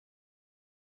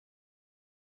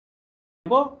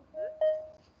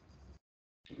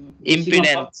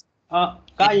Impedance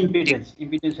का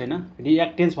impedance हैन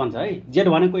reactance भन्छ है जेड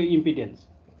भनेको इम्पिडेन्स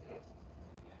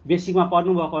बेसिकमा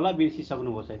पढ्नु भएको होला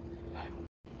बिर्सिसक्नुभयो सायद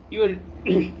यो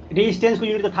रेजिस्टेन्सको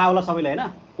युनिट त थाहा होला सबैलाई हैन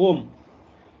ओम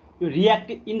यो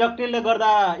इन्डक्टरले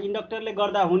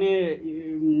गर्दा हुने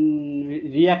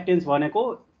रिएक्टेन्स भनेको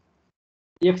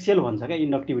एक्सएल भन्छ क्या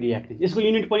इन्डक्टिभ रिएक्टेन्स यसको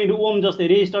युनिट पनि ओम जस्तै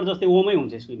रेजिस्टर जस्तै ओमै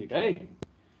हुन्छ यसको युनिट है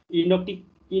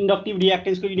इन्डक्टिभ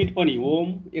रिएक्टेन्सको युनिट पनि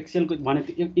ओम एक्सएलको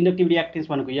भनेको इन्डक्टिभ रिएक्टेन्स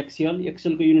भनेको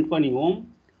एक्सएलको युनिट पनि ओम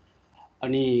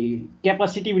अनि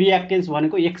क्यापासिटिभ रिएक्टेन्स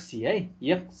भनेको एक्ससी है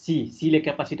सीले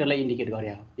क्यापासिटरलाई इन्डिकेट गरे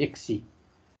हो एक्ससी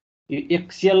यो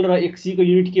एक्सएल र एक्ससीको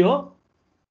युनिट के हो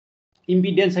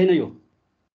इम्पिडेन्स हैन यो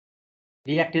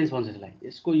रिएक्टेन्स भन्छ यसलाई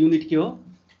यसको युनिट के हो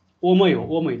ओमै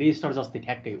रेजिस्टर जस्तै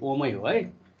ठ्याक्कै ओमै हो है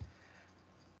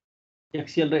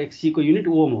एक्सएल र एक्ससीको युनिट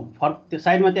ओम हो फर्क त्यो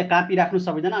साइडमा त्यहाँ कापी राख्नु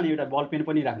सबैजना अनि एउटा बल पेन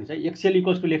पनि राख्नुस् है एक्सएल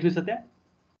इक्वल्स टु लेख्नुस् त त्यहाँ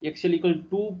एक्सएल इक्वल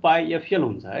 2 पाई एफएल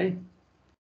हुन्छ है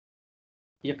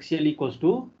XL equals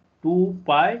to 2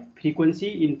 pie frequency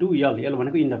into L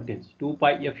भनेको इन्डक्टेन्स 2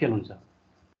 पाई एफएल हुन्छ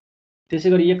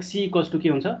त्यसैगरी एक्ससी इक्वल्स टु के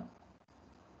हुन्छ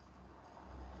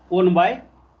 1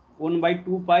 by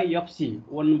 2 pi fc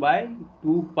 1 by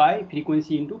 2 pi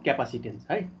frequency into क्यापासिटेन्स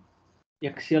है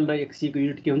एक्सएल र एक्ससी को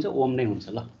युनिट के हुन्छ ओम नै हुन्छ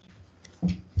ल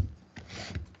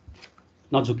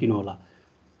नझुकिनु होला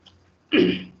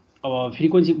अब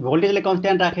फ्रिक्वेन्सी भोल्टेजलाई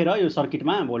कन्स्ट्यान्ट राखेर यो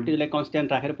सर्किटमा भोल्टेजलाई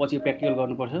कन्स्ट्यान्ट राखेर पछि प्र्याक्टिकल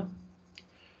गर्नुपर्छ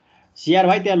सीआर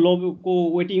भाइ त्यहाँ लोबको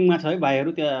वेटिङमा छ है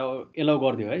भाइहरु त्यहाँ एलाउ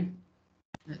गर्दियो है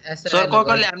सर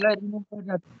कोकोले हामीलाई रिमुभ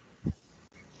गर्न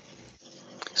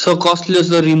सो कसले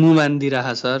सर रिमुभ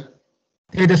हान्दिराहा सर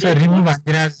त्यही त सर रिमुभ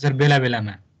हान्दिराहा सर बेला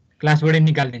बेलामा क्लासबाटै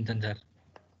निकाल्दिन्छन् सर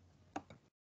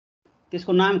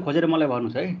त्यसको नाम खोजेर मलाई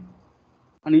भन्नुस् है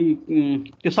अनि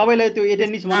त्यो सबैलाई त्यो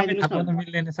एटेन्डेन्स बनाइदिनुस् न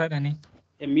मिल्दैन सर अनि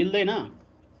ए मिल्दैन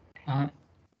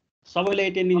सबैलाई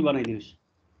एटेन्डेन्स बनाइदिनुस्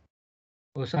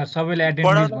ओ सर सबैलाई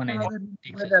एटेन्डेन्स बनाइदिनु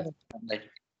ठीक छ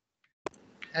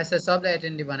एसए सबलाई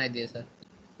एटेन्डेन्स बनाइदिए सर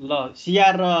ल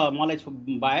सीआर र मलाई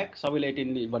बाहेक सबैलाई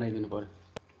एटेन्डेन्स बनाइदिनु पर्यो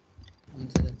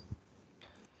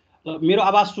ल मेरो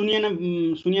आवाज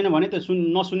सुनिएन भने त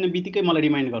नसुन्ने बित्तिकै मलाई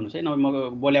रिमाइन्ड गर्नुस् है नभए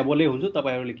म बोले हुन्छु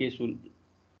तपाईहरुले के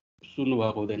सुन्नु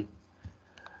भएको हुँदैन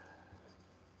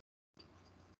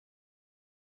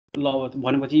ल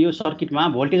भनेपछि यो सर्किटमा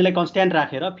भोल्टेजलाई कन्स्ट्यान्ट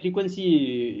राखेर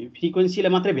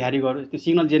फ्रिक्वेन्सीलाई मात्रै भ्यारी गर्नु त्यो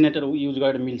सिग्नल जेनेरेटर युज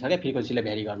गरेर मिल्छ क्या फ्रिक्वेन्सीलाई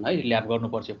भ्यारी गर्न है ल्याब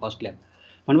गर्नुपर्छ फर्स्ट ल्याब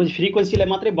भनेपछि फ्रिक्वेन्सीलाई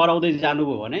मात्रै बढाउँदै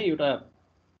जानुभयो भने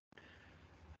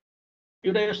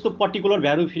एउटा यस्तो पर्टिकुलर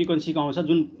भ्यालु फ्रिक्वेन्सीको आउँछ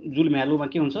जुन भ्यालुमा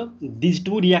के हुन्छ this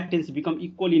to reactance become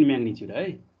equal in magnitude है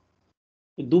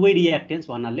दुवै रिएक्टेन्स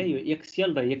भन्नाले यो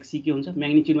एक्सएल र एक्ससी के हुन्छ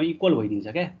म्याग्निट्युडमा इक्वल भइदिन्छ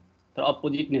क्या तर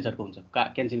अपोजिट नेचरको हुन्छ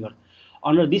क्यान्सल गर्छ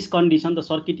under this condition the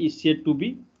circuit is shed to be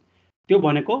त्यो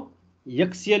भनेको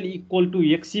एक्सएल इक्वल टु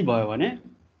एक्ससी भयो भने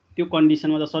त्यो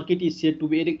कन्डिसनमा the circuit is shed to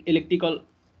be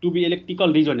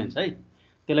electrical रिजोनेन्स है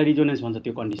त्यसलाई रिजोनेन्स भन्छ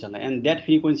त्यो कन्डिसनलाई एन्ड द्याट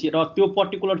फ्रिक्वेन्सी र त्यो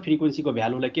पर्टिकुलर फ्रिक्वेन्सीको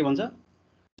भ्यालुलाई के भन्छ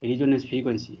रिजोनेन्स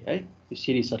फ्रिक्वेन्सी है यो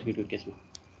सिरिज सर्किटको केसमा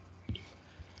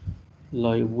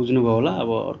ल यो बुझ्नुभयो होला अब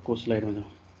अर्को स्लाइडमा जाउँ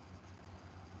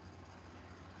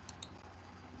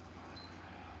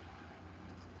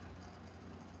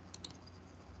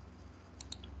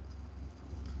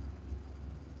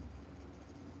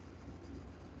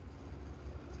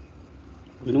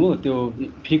बुझ्नुभयो त्यो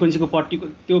फ्रिक्वेन्सीको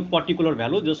त्यो पर्टिकुलर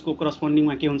भ्यालु जसको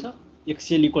करस्पोन्डिङमा के हुन्छ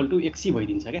एक्सएल इक्वल टु एक्ससी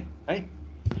भइदिन्छ क्या है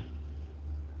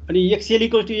अनि एक्सएल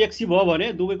इक्वल टु एक्ससी भयो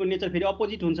भने दुवैको नेचर फेरि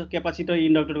अपोजिट हुन्छ क्यापासिटर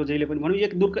इन्डक्टरको जहिले पनि भनौँ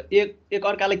एक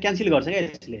अर्कालाई क्यान्सल गर्छ क्या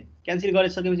यसले क्यान्सल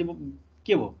गरिसकेपछि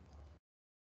के भयो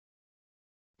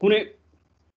कुनै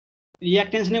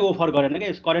रिएक्टेन्स नै ओफर गरेन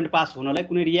क्या करेन्ट पास हुनलाई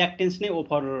कुनै रिएक्टेन्स नै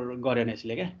ओफर गरेन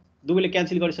यसले क्या दुवैले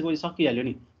क्यान्सल गरिसकेपछि सकिहाल्यो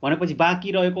नि भनेपछि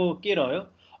बाँकी रहेको के रह्यो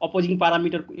अपोजिङ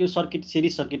पारामिटर यो सर्किट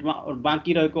सिरिज सर्किटमा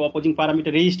बाँकी रहेको अपोजिङ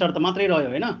पारामिटर रेजिस्टर त मात्रै रह्यो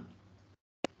हैन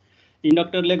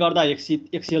इन्डक्टरले गर्दा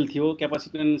एक्सएल थियो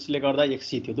क्यापासिटेन्सले गर्दा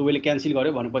एक्ससी थियो दुवैले क्यान्सल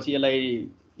गर्यो भनेपछि यसलाई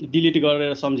डिलिट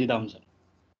गरेर सम्झिदा हुन्छ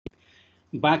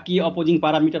बाँकी अपोजिङ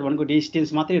पारामिटर भनेको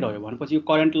रेजिस्टेन्स मात्रै रह्यो भनेपछि यो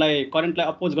करेन्टलाई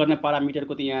अपोज गर्ने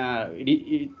पारामिटरको त यहाँ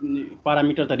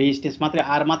पारामिटर त रेजिस्टेन्स मात्रै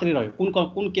आर मात्रै रह्यो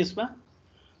कुन केसमा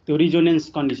त्यो रिजोनेन्स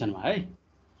कन्डिसनमा है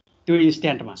त्यो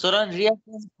इन्स्ट्यान्टमा सर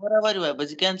रिएक्टेन्स बराबरी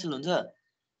भएपछि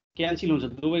क्यान्सल हुन्छ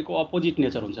दुवैको अपोजिट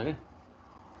नेचर हुन्छ के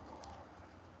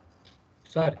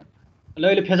सर ल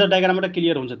अहिले फेजर डायग्रामबाट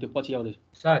क्लियर हुन्छ त्यो पछि आउँदै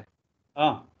सर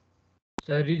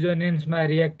सर रिजोनेन्समा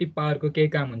रिएक्टिभ पावरको के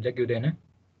काम हुन्छ कि हुँदैन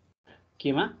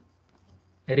केमा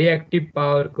रिएक्टिभ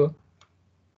पावरको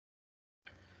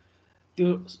त्यो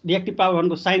रिएक्टिभ पावर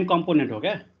भनेको साइन कम्पोनेन्ट हो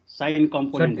क्या साइन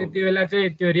कम्पोनेन्ट त्यति बेला चाहिँ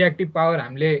त्यो रिएक्टिभ पावर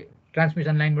हामीले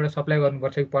ट्रान्समिसन लाइनबाट सप्लाई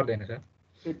गर्नुपर्छ कि पर्दैन सर?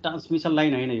 यो ट्रान्समिसन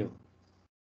लाइन होइन, यो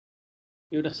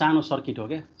एउटा सानो सर्किट हो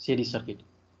क्या, सिरिज सर्किट।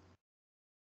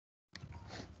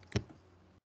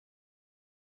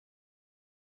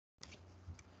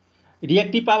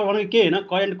 रिएक्टिभ पावर भनेको के होइन,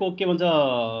 करेन्टको के भन्छ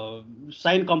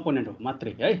साइन कम्पोनेन्ट हो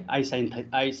मात्रै है, आई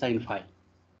साइन फाइ।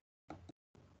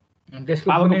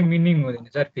 त्यसको कुनै मिनिङ हुँदैन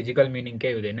सर? फिजिकल मिनिङ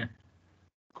केही हुँदैन?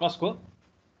 कसको?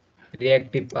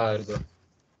 रिएक्टिभ पावरको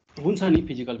हुन्छ नि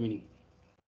फिजिकल मिनिङ।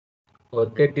 हो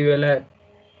त्यति बेला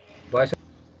भएछ।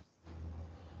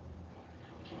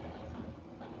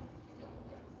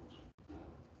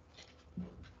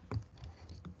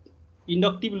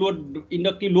 इन्डक्टिभ लोड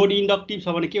इन्डक्टिभ छ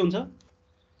भने के हुन्छ,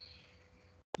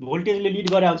 भोल्टेजले लिड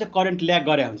गरे हुन्छ, करेन्ट ल्याग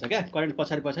गरे हुन्छ क्या, करेन्ट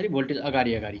पछाडि भोल्टेज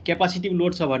अगाडि। क्यापासिटिभ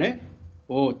लोड छ भने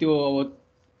हो त्यो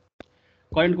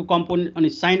करेन्टको कम्पोनेन्ट, अनि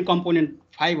साइन कम्पोनेन्ट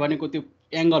फाइ भनेको त्यो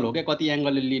एङ्गल हो क्या, कति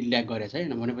एङ्गलले लिड ल्याग गरेछ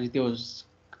होइन भनेपछि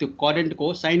त्यो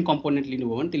करेन्टको साइन कम्पोनेन्ट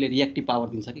लिनुभयो भने त्यसले रिएक्टिभ पावर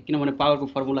दिन्छ कि, किनभने पावरको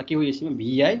फर्मुला के हो यसमा,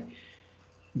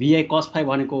 VI cos फाइ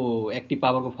भनेको एक्टिभ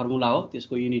पावरको फर्मुला हो,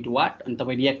 त्यसको युनिट वाट। अनि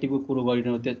तपाईँ रिएक्टिभको कुरो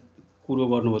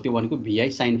गर्नुभयो त्यो भनेको VI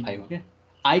sin फाइ हो क्या,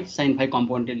 I sin फाइ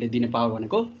कम्पोनेन्टले दिने पावर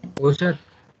भनेको हो सर।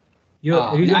 यो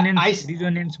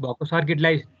रिजोनेन्स भएको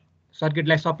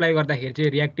सर्किटलाई सप्लाई गर्दाखेरि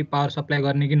चाहिँ रिएक्टिभ पावर सप्लाई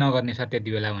गर्ने कि नगर्ने सर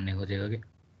त्यति बेला भन्ने खोजेको कि?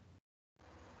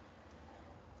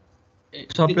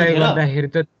 सप्लाई गर्दाखेरि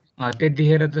त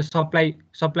त्यतिखेर त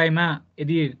सप्लाईमा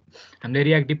यदि हामीले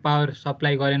रिएक्टिभ पावर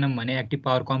सप्लाई गरेनौँ भने एक्टिभ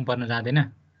पावर कम पर्न जाँदैन?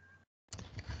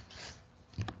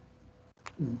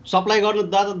 सप्लाई गर्नु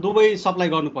दादा दुवै सप्लाई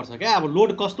गर्नुपर्छ क्या, अब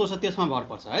लोड कस्तो छ त्यसमा भर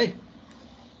पर्छ है,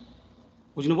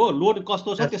 बुझ्नुभयो? लोड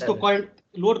कस्तो छ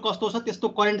त्यस्तो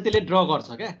करेन्ट त्यसले ड्र गर्छ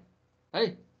क्या है।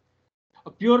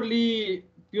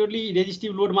 प्योरली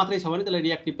रेजिस्टिभ लोड मात्रै छ भने त्यसलाई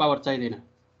रिएक्टिभ पावर चाहिँदैन,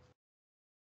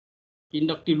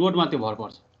 इन्डक्टिभ लोडमा त्यो भर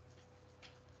पर्छ।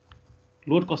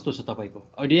 लोड कस्तो छ तपाईँको,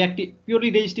 प्योरली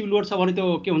रेजिस्टिभ लोड छ भने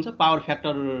त्यो के हुन्छ, पावर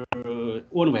फ्याक्टर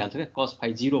ओन भइहाल्छ क्या, cos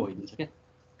फाइ 0 भइदिन्छ क्या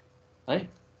है।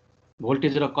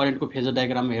 भोल्टेज र करेन्टको फेजर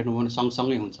डायग्राममा हेर्नु भने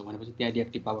सँगसँगै हुन्छ भनेपछि त्यहाँ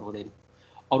रिएक्टिभ पावर हुँदैन।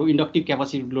 अरू इन्डक्टिभ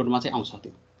क्यापासिटिभ लोडमा चाहिँ आउँछ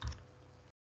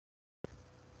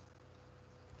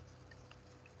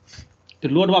त्यो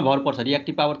लोडमा भर पर्छ,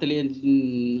 रिएक्टिभ पावर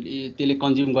त्यसले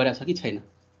कन्ज्युम गरेछ कि छैन।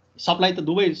 सप्लाई त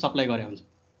दुवै सप्लाई गरे हुन्छ,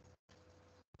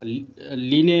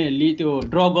 त्यो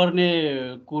ड्र गर्ने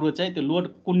कुरो चाहिँ त्यो लोड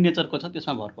कुन नेचरको छ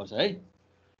त्यसमा भर पर्छ है।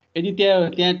 यदि त्यहाँ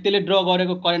त्यसले ड्र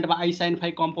गरेको करेन्टमा I sin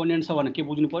फाइ कम्पोनेन्ट छ भने के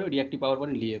बुझ्नु पर्यो, रिएक्टिभ पावर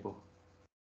पनि लिएको।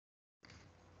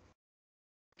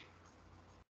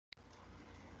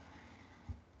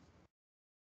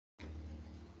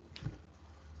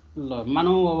 ल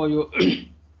मानौ अब यो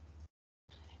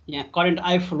यहाँ करेन्ट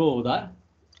I फ्लो हुँदा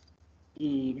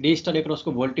रेजिस्टर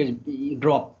एक्रसको भोल्टेज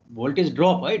ड्रप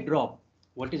है,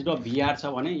 भोल्टेज ड्रप VR छ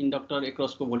भने, इन्डक्टर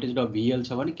एक्रसको भोल्टेज ड्रप VL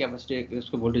छ भने, क्यापासिटर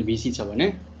एक्रसको भोल्टेज VC छ भने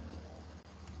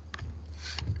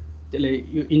त्यसले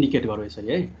यो इन्डिकेट गर्यो यसरी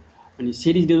है। अनि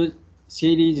series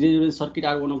resonance circuit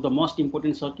are one of the most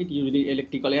important circuit use in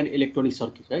electrical and electronic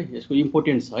circuit है। यसको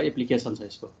इम्पोर्टेन्स छ, एप्लिकेसन छ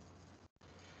यसको।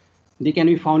 They can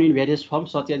be found in various form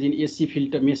such as in AC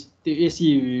filter, AC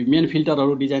main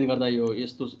फिल्टरहरू design गर्दा यो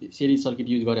यस्तो series circuit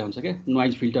use गरे हुन्छ क्या,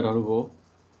 नोइज फिल्टरहरू हो।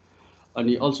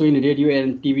 अनि also in radio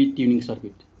and TV tuning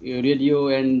circuit, यो रेडियो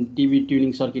एन्ड टिभी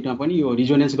ट्युनिङ सर्किटमा पनि यो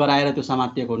रिजोनेन्स गराएर त्यो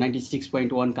समातिएको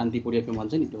 96.1 कान्तिपुर एफएम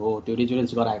भन्छ नि, हो त्यो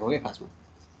रिजोनेन्स गराएको क्या खासमा।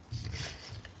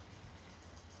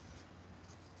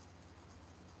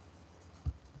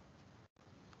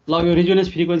 ल यो रिजोनेन्स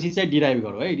फ्रिक्वेन्सी चाहिँ डिराइभ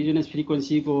गरौँ है। रिजोनेन्स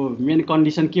फ्रिक्वेन्सीको मेन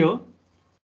कन्डिसन के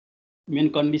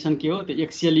हो, त्यो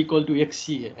एक्सिएल इक्वल टु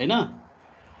एक्सी होइन,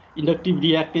 inductive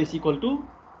reactants equal to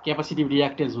क्यापासिटिभ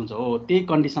reactants हुन्छ, हो त्यही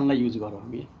कन्डिसनलाई युज गरौँ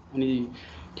हामी। अनि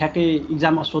ठ्याक्कै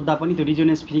इक्जाममा सोद्धा पनि त्यो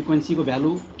रिजोनेन्स फ्रिक्वेन्सीको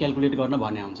भ्यालु क्यालकुलेट गर्न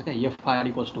भन्ने हुन्छ क्या, FR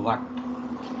equals to what.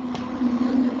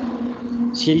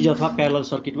 Series अथवा प्यारलल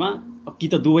सर्किटमा कि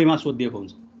त दुवैमा सोधिएको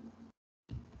हुन्छ।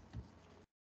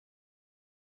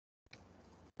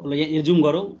 ल यहाँ एज्युम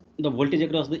गरौँ, the voltage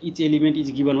across the each element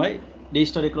is given by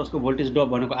resistor एक्रसको voltage drop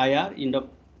भनेको आइआर,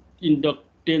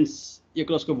 इन्डक्टेन्स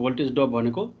एक्रसको भोल्टेज ड्रप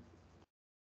भनेको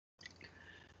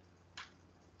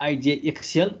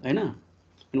आइजेएक्सएल होइन।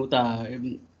 अनि उता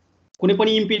कुनै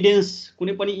पनि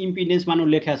इम्पिडेन्स मानौ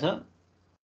लेख्या छ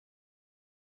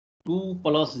 2 +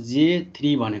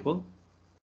 j3 भनेको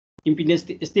इम्पिडेन्स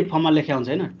यस्तै फर्ममा लेख्या हुन्छ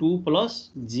होइन, 2 +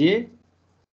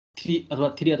 j3 अथवा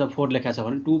 3 अथवा 4 लेख्या छ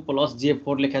भने 2 +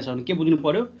 j4 लेख्या छ भने के बुझ्नु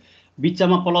पर्यो,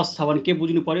 बिचमा प्लस छ भने के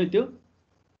बुझ्नु पर्यो, त्यो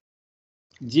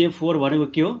j4 भनेको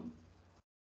के हो,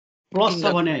 प्लस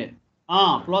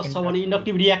छ भने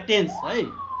इन्डक्टिभ रियाक्टेन्स है,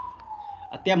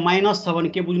 त्यहाँ माइनस छ भने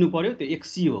के बुझ्नु पर्यो, त्यो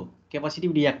एक्सी हो,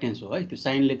 क्यापासिटिभ रियाक्टेन्स हो है। त्यो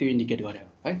साइनले त्यो इन्डिकेट गर्यो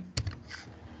है।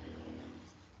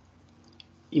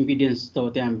 इम्पिडेन्स त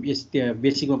त्यहाँ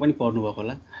बेसिकमा पनि पढ्नु भएको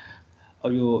होला।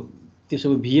 अब यो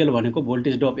त्यसो भिएल भनेको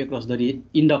voltage drop across the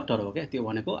inductor हो क्या, त्यो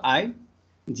भनेको आई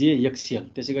जे एक्सएल।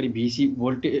 त्यसै गरी भिसी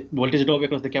voltage drop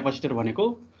across the capacitor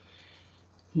भनेको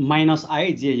माइनस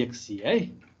आई जे एक्ससी है।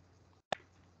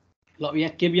 ल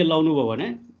यहाँ केबिएल लाउनु भयो भने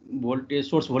भोल्टेज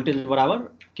सोर्स भोल्टेज बराबर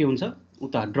के हुन्छ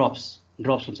उता ड्रप्स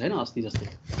हुन्छ हैन अस्ति जस्तै।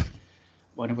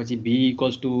 भनेपछि भी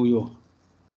इक्वल्स टु यो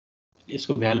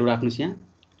यसको भ्यालु राख्नुस् यहाँ,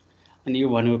 अनि यो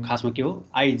भनेको खासमा के हो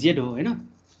आइजेड हो हैन,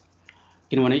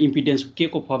 किनभने इम्पिडेन्स के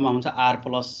को फर्ममा हुन्छ आर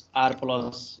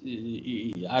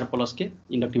प्लस के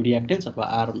इन्डक्टिभ रिएक्टेन्स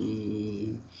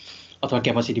अथवा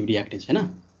क्यापासिटिभ रिएक्टेन्स हैन।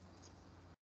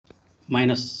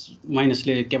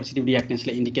 माइनसले क्यापासिटिभ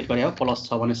रिएक्टेन्सले इन्डिकेट गरे हो, प्लस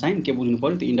छ भने साइन के बुझ्नु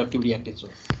पर्यो त्यो इन्डक्टिभ रिएक्टेन्स हो।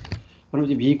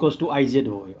 भनेपछि भी इक्वल्स टु आइजेड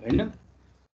हो यो हैन।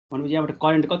 भनेपछि यहाँबाट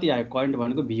करेन्ट कति आयो, करेन्ट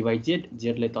भनेको भी बाई जेड,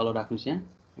 जेडलाई तल राख्नुस् यहाँ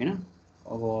हैन।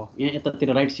 अब यहाँ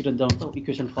यतातिर राइट साइड जाउँ त,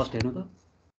 इक्वेसन फर्स्ट हेर्नु त।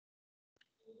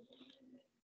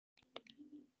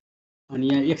 अनि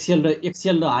यहाँ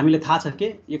एक्सएल र हामीले थाहा छ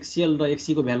के एक्सएल र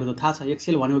एक्सी को भ्यालु त थाहा छ।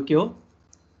 एक्सएल भनेको के हो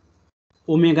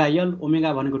ओमेगा एल,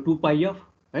 ओमेगा भनेको 2 पाई एफ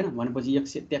हैन। भनेपछि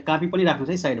एक्सएल त्यहाँ कापी पनि राख्नुस्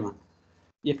है साइडमा।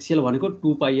 एक्सएल भनेको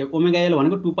 2 पाई एफ, ओमेगा एल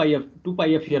भनेको 2 पाई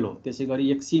एफ एल हो। त्यसै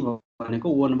गरी एक्सी भनेको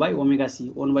 1 by omega C,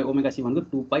 1 by omega C भनेको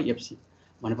 2 पाई एफसी।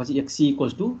 भनेपछि XC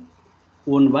equals to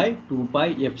 1 by 2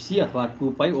 pie FC अथवा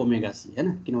 2 पाई ओमेगा सी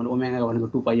हैन, किनभने ओमेगा भनेको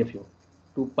 2 पाई एफ हो,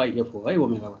 2 पाई एफ हो है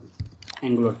ओमेगा भनेको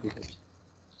एंगुलर फ्रिक्वेन्सी।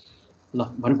 ल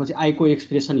भनेपछि आई को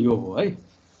एक्सप्रेसन यो हो है।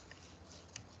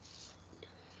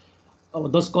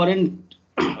 अब दस करेन्ट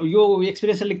यो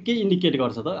एक्सप्रेसनले के इन्डिकेट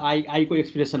गर्छ त, आई को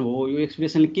एक्सप्रेसन हो यो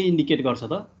एक्सप्रेसनले के इन्डिकेट गर्छ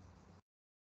त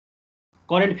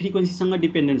करेन्ट फ्रिक्वेन्सीसँग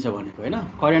डिपेन्डेन्ट छ भनेको हैन।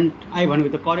 करेन्ट आई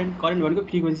भनेको त करेन्ट भनेको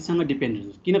फ्रिक्वेन्सीसँग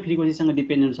डिपेन्डेन्ट। किन फ्रिक्वेन्सीसँग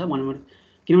डिपेन्डेन्ट छ भने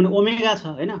किनभने ओमेगा छ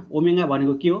हैन। ओमेगा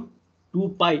भनेको के हो 2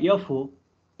 पाई एफ हो,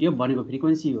 एफ भनेको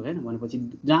फ्रिक्वेन्सी हो हैन। भनेपछि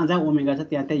जहाँ जहाँ ओमेगा छ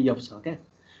त्यहाँ त्यहाँ एफ छ क्या।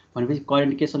 भनेपछि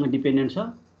करेन्ट केसँग डिपेन्डेन्ट छ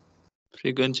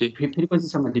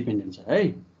फ्रिक्वेन्सीसँग डिपेन्डेन्ट छ है।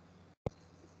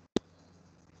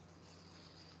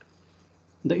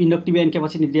 The inductive and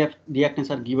क्यापासिटिभ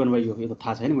reactance are given by यो त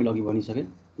थाहा छैन, मैले अघि भनिसकेँ।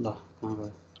 ल कहाँ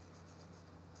गयो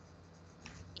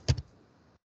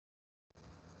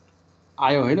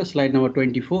आयो हैन, स्लाइड नम्बर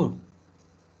 24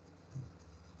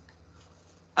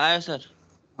 आयो sir.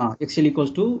 XL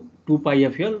equals to 2 pie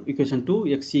FL, equation 2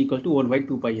 XC equal to 1 by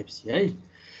 2 pie FC है।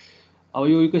 अब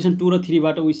यो इक्वेसन 2 र 3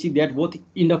 बाट we see that both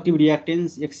inductive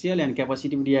reactance XL and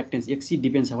क्यापासिटिभ reactance XC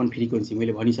depends upon frequency.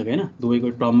 मैले भनिसकेँ हैन, दुवैको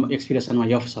टर्म एक्सप्रेसनमा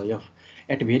एफ छ। F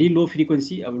at very low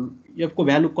frequency, अब एफ को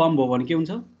भ्यालु कम भयो भने के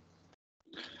हुन्छ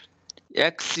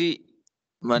एक्सी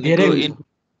भनेको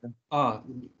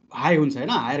हाई हुन्छ हैन,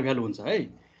 हायर भ्यालु हुन्छ है।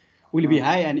 Will be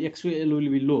high and XL will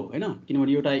be लो हैन,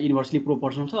 किनभने एउटा इन्भर्सली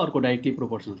प्रोपोर्सनल छ अर्को डाइरेक्टली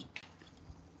प्रोपोर्सनल छ।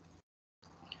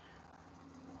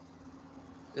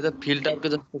 यो त फिल्टरको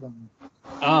जस्तो छ।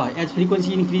 As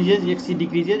frequency increases XC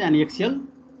decreases and XL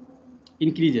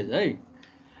increases है।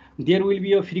 There will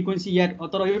be a frequency at,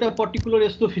 तर एउटा पर्टिकुलर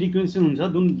यस्तो फ्रिक्वेन्सी हुन्छ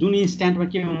जुन इन्स्ट्यान्टमा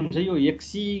के हुन्छ यो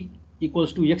एक्सी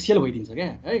इक्वल्स टु एक्सएल भइदिन्छ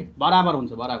क्या है, बराबर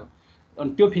हुन्छ बराबर।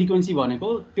 अनि त्यो फ्रिक्वेन्सी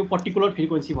भनेको त्यो पर्टिकुलर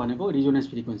फ्रिक्वेन्सी भनेको रिजोनेन्स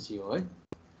फ्रिक्वेन्सी हो है।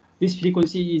 This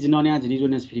frequency is non as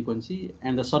रिजोनेन्स frequency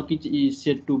and the circuit is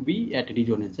shed to be at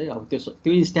रिजोनेन्स है। अब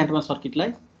त्यो इन्स्ट्यान्टमा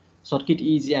circuit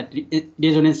is at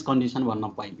resonance condition भन्न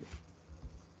पाइयो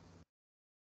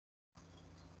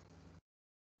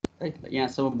है।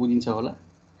 यहाँसम्म बुझिन्छ होला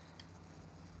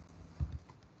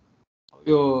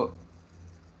यो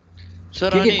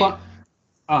सर। अनि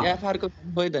एफआर को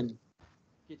होइन नि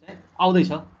के चाहिँ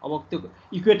आउँदैछ। अब त्यो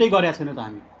इक्वेटै गरेका छैन त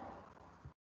हामी,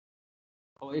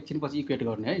 अब एकछिनपछि इक्वेट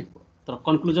गर्ने है। तर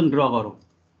कन्क्लुजन ड्र गरौँ।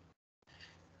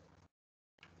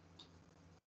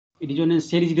 रिजोनेन्स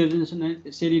सेरी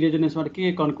रेजोनेन्सबाट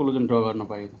के कन्क्लुजन ड्र गर्न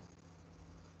पाइयो त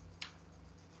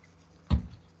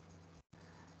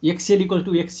एक्सएल इक्वल्स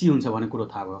टु एक्सी हुन्छ भन्ने कुरो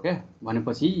थाहा भयो क्या।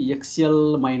 भनेपछि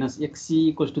XL minus XC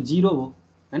equals to 0 हो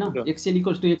हैन। एक्सएल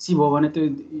इक्वल्स टु एक्सी भयो भने त्यो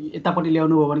यतापट्टि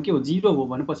ल्याउनु भयो भने के हो 0 हो।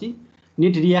 भनेपछि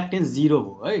नेट रिएक्टेन्स 0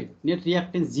 हो है, नेट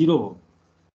रिएक्टेन्स 0 हो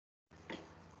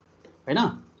हैन।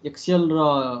 एक्सएल र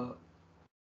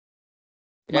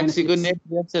एक्सी को नेट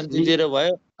रिएक्सन 0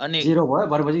 भयो अनि 0 भयो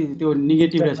भनेपछि त्यो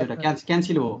नेगेटिभ रहेछ, एउटा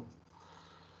क्यान्सल हो।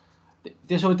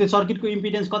 त्यसो त्यो सर्किटको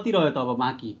इम्पिडेन्स कति रह्यो त अब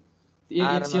बाँकी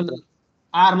एक्सएल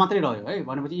आर मात्रै रह्यो है।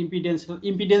 भनेपछि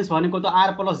इम्पिडेन्स भनेको त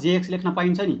आर प्लस जेएक्स लेख्न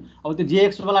पाइन्छ नि। अब त्यो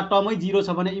जेएक्स वाला टर्मै 0 छ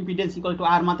भने इम्पिडेन्स इक्वल टु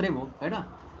आर मात्रै भयो हैन।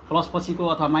 प्लस पछिको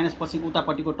अथवा माइनस पछिको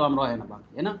उतापट्टिको टर्म रहेन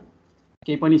बाँकी हैन,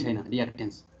 केही पनि छैन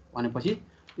रिएक्टेन्स। भनेपछि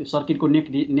त्यो सर्किटको नेट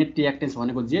रिएक्टेन्स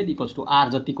भनेको जेड इक्वल्स टु आर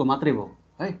जतिको मात्रै भयो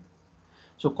है।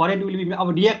 सो करेन्ट विल बी, अब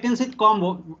रिएक्टेन्सै कम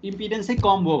भयो इम्पिडेन्सै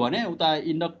कम भयो भने उता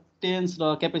रिएक्टेन्स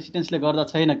र क्यापेसिटेन्सले गर्दा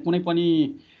छैन, कुनै पनि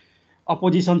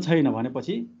अपोजिसन छैन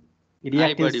भनेपछि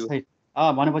रिएक्टेन्स छैन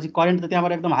भनेपछि करेन्ट त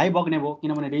त्यहाँबाट एकदम हाई बग्ने भयो,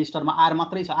 किनभने रेजिस्टरमा आर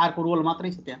मात्रै छ, आरको रोल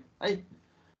मात्रै छ त्यहाँ है।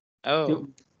 त्यो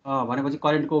भनेपछि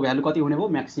करेन्टको भ्यालु कति हुने भयो?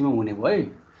 म्याक्सिमम हुने भयो है।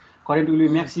 Current will be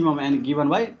maximum and given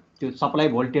by त्यो सप्लाई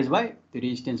भोल्टेज बाई त्यो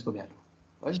रेजिस्टेन्सको भ्यालु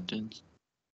है।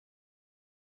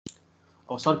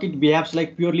 अब circuit behaves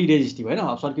like purely resistive होइन।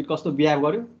 अब सर्किट कस्तो बिहेभ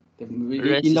गर्यो?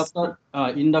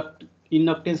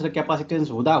 इन्डक्टेन्स र क्यापासिटेन्स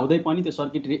हुँदै पनि त्यो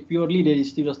सर्किट प्योरली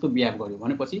रेजिस्टिभ जस्तो बिहेभ गर्यो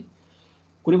भनेपछि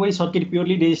कुनै पनि सर्किट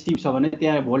प्योरली रेजिस्टिभ छ भने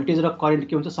त्यहाँ भोल्टेज र करेन्ट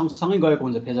के हुन्छ? सँगसँगै गएको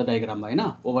हुन्छ फेजर डायग्राममा होइन,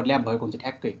 ओभरल्याप भएको हुन्छ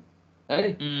ठ्याक्कै है।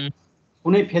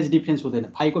 कुनै फेज डिफ्रेन्स हुँदैन,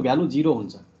 फाइको भ्यालु 0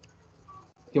 हुन्छ।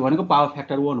 त्यो भनेको पावर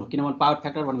फ्याक्टर 1 हो, किनभने पावर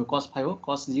फ्याक्टर भनेको cos फाइ हो,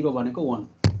 cos 0 भनेको 1।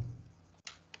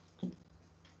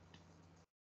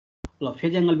 ल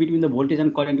phase angle between the voltage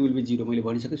and current will be 0 मैले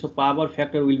भनिसकेँ। So power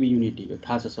factor will be unity, यो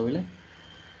थाहा छ सबैलाई।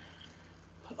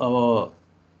 अब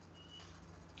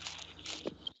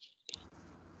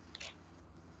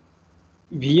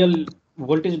VL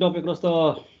voltage drop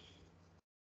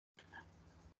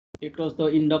across the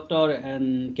inductor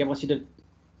and capacitor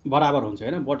बराबर हुन्छ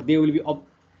होइन, but they will be up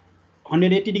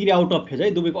 180 degree out of phase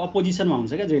है, दुवैको अपोजिसनमा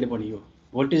हुन्छ क्या जहिले पनि। यो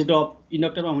भोल्टेज ड्रप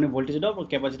इन्डक्टरमा हुने भोल्टेज ड्रप र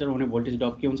क्यापासिटरमा हुने भोल्टेज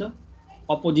ड्रप के हुन्छ?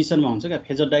 अपोजिसनमा हुन्छ क्या।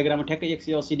 फेजर डायग्राममा ठ्याक्कै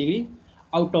 180 डिग्री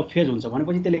आउट अफ फेज हुन्छ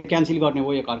भनेपछि त्यसले क्यान्सल गर्ने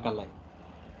हो एक अर्कालाई।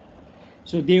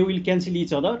 So they will cancel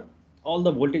each other, all the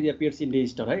voltage appears in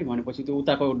resistor है। भनेपछि त्यो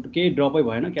उताको केही ड्रपै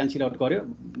भएन, क्यान्सल आउट गर्यो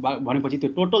भनेपछि त्यो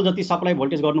टोटल जति सप्लाई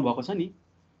भोल्टेज गर्नुभएको छ नि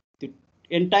त्यो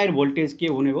एन्टायर भोल्टेज के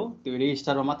हुने भयो? त्यो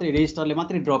रेजिस्टरमा मात्रै, रेजिस्टरले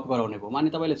मात्रै ड्रप गराउने भयो। माने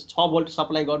तपाईँले 6 भोल्ट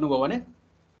सप्लाई गर्नुभयो भने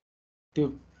त्यो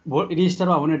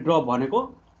रेजिस्टरमा हुने ड्रप भनेको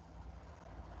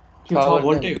त्यो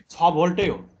 6 भोल्टै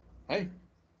हो है।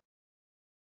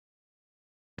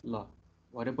 ल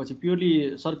भनेपछि प्योरली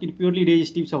सर्किट प्योरली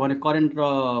रेजिस्टिभ छ भने करेन्ट र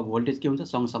भोल्टेज के हुन्छ?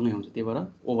 सँगसँगै हुन्छ। त्यही भएर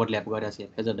ओभरल्याप गरेर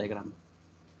छ फेजर डायग्राममा।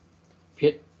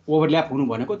 ओभरल्याप हुनु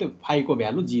भनेको त्यो फाइको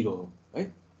भ्यालु 0 हो है।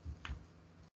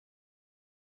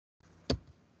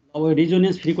 अब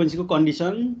रिजोनेन्स फ्रिक्वेन्सीको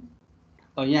कन्डिसन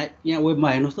यहाँ वेबमा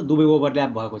हेर्नुहोस् त, दुवै ओभरल्याप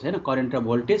भएको छैन, करेन्ट र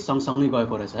भोल्टेज सँगसँगै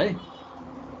गएको रहेछ है।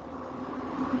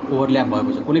 ओभरल्याप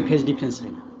भएको छ, कुनै फेज डिफ्रेन्स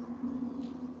छैन।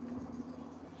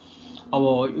 अब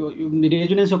यो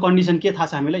रेजोनेन्सको कन्डिसन के थाहा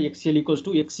छ हामीलाई? एक्सिएल इक्वल्स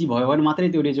टु एक्सी भयो भने मात्रै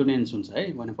त्यो रेजोनेन्स हुन्छ है।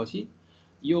 भनेपछि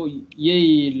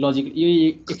यही लजिक, यही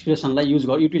एक्सप्रेसनलाई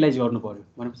युटिलाइज गर्नु पर्यो।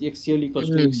 भनेपछि XEN equals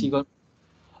to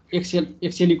XC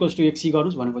XEN equals to XC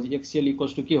गर्नुहोस् भनेपछि एक्सिएल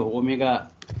इक्वल्स टु के हो?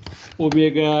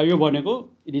 ओमेगा यो भनेको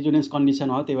रिजोनेन्स कन्डिसन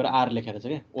हो, त्यही भएर आर लेखेर छ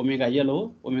क्या। ओमेगा एल हो,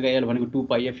 ओमेगा एल भनेको 2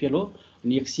 पाई एफएल हो,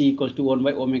 अनि XC equals to 1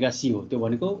 by omega C हो, त्यो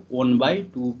भनेको 1 बाई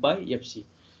 2 पाई एफसी।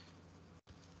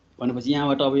 भनेपछि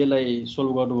यहाँबाट अब यसलाई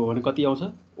सोल्भ गर्नुभयो भने कति आउँछ?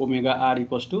 Omega are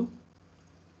equals to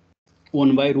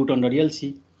 1 by root under LC,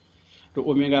 र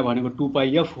ओमेगा भनेको 2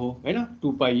 पाई एफ हो होइन,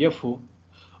 2 पाई एफ हो।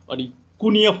 अनि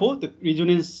कुन एफ हो? त्यो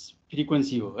रिजोनेन्स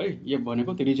फ्रिक्वेन्सी हो है। एफ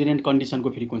भनेको त्यो रिजोनेन्ट कन्डिसनको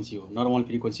फ्रिक्वेन्सी हो, नर्मल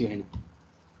फ्रिक्वेन्सी होइन।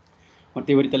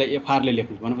 त्यही भएर त्यसलाई एफआरले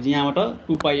लेख्नु। भनेपछि यहाँबाट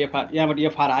 2 पाई एफआर, यहाँबाट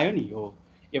एफआर आयो नि, हो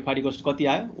एफआर इक्वल्स कति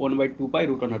आयो? 1 by 2 pie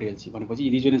root under LC. भनेपछि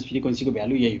रिजोनेन्स फ्रिक्वेन्सीको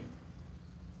भ्यालु यही हो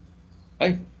है।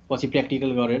 पछि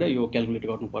प्र्याक्टिकल गरेर यो क्यालकुलेट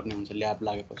गर्नुपर्ने हुन्छ ल्याब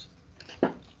लागेपछि।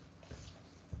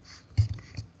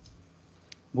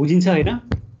 बुझिन्छ होइन?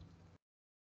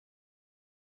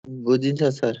 बुझिन्छ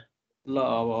सर। ल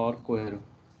अब अर्को हेरौँ।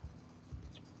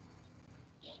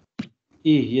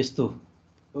 यस्तो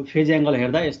फेज एङ्गल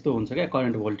हेर्दा यस्तो हुन्छ क्या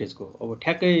करेन्ट भोल्टेजको। अब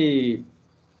ठ्याक्कै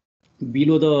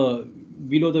बिलो द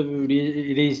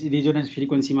रिजोनेन्स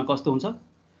फ्रिक्वेन्सीमा कस्तो हुन्छ?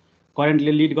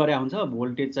 करेन्टले लिड गरे हुन्छ,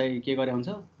 भोल्टेज चाहिँ के गरे हुन्छ?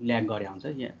 ल्याग गरे हुन्छ।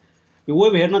 यहाँ यो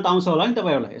वेभ हेर्न त आउँछ होला नि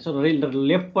तपाईँहरूलाई। यसो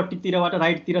लेफ्टपट्टितिरबाट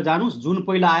राइटतिर जानुहोस्, जुन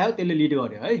पहिला आयो त्यसले लिड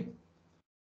गर्यो है।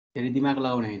 धेरै दिमाग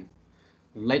लगाउने होइन।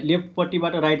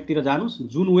 लेफ्टपट्टिबाट राइटतिर जानुहोस्,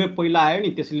 जुन वेभ पहिला आयो नि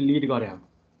त्यसले लिड गर्यो।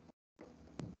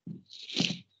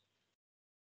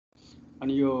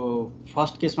 अनि यो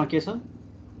फर्स्ट केसमा के छ?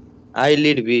 I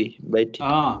lead be by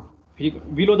T.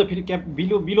 Below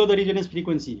the रिजोनेन्स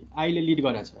frequency आईले लिड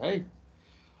गरेको छ है।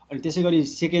 अनि त्यसै गरी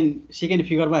सेकेन्ड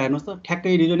फिगरमा हेर्नुहोस् त,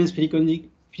 ठ्याक्कै रिजोनेन्स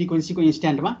फ्रिक्वेन्सीको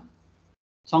इन्स्ट्यान्टमा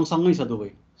सँगसँगै छ, दुवै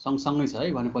सँगसँगै छ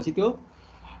है। भनेपछि त्यो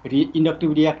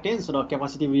इन्डक्टिभ रियाक्टेन्स र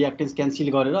क्यापासिटिभ रियाक्टेन्स क्यान्सल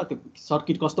गरेर त्यो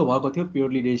सर्किट कस्तो भएको थियो?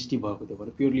 प्योरली रेजिस्टिभ भएको थियो।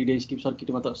 भने प्योरली रेजिस्टिभ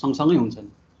सर्किटमा त सँगसँगै हुन्छ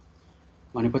नि।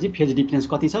 भनेपछि फेज डिफ्रेन्स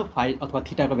कति छ? फाइ अथवा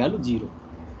थीटाको भ्यालु 0।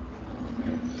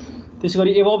 त्यसै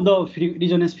गरी एबभ द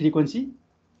रिजोनेन्स फ्रिक्वेन्सी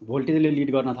भोल्टेजले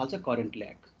लिड गर्न थाल्छ, करेन्ट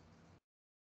ल्याग।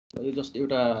 यो जस्ट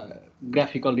एउटा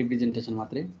ग्राफिकल रिप्रेजेन्टेसन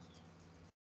मात्रै।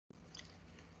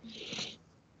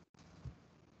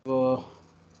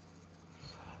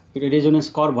 एउटा रेजोनेन्स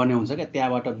कर्भ भन्ने हुन्छ क्या,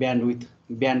 त्यहाँबाट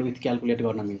ब्यान्डविथ क्यालकुलेट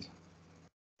गर्न मिल्छ।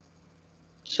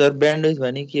 सर ब्यान्डविड्थ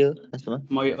भने के हो खासमा?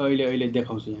 म अहिले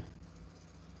देखाउँछु यहाँ।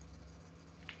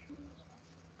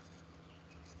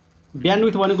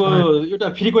 ब्यान्डविड्थ भनेको एउटा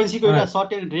फ्रिक्वेन्सीको एउटा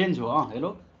सर्टेन रेन्ज हो। हेलो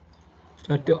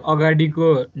सर, त्यो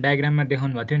अगाडिको डायग्राममा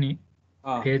देखाउनु भएको थियो नि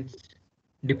फेज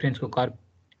डिफरेन्सको कर्भ,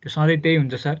 त्यो सधैँ त्यही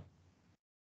हुन्छ सर?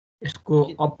 यसको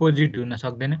अपोजिट हुन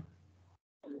सक्दैन?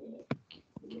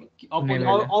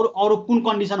 अरू कुन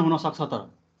कन्डिसन हुन सक्छ त?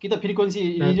 कि त फ्रिक्वेन्सी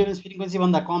रिजोनेन्स फ्रिक्वेन्सी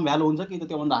भन्दा कम भ्यालु हुन्छ, कि त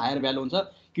त्योभन्दा हायर भ्यालु हुन्छ,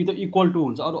 कि त इक्वल टु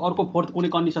हुन्छ। अर्को फोर्थ कुनै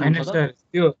कन्डिसन हुन्छ सर?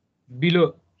 त्यो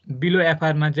बिलो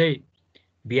एफआरमा चाहिँ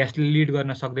भिएसले लिड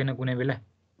गर्न सक्दैन कुनै बेला,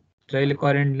 जहिले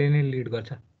करेन्टले नै लिड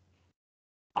गर्छ।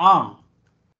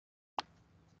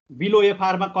 बिलो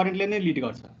एफआरमा करेन्टले नै लिड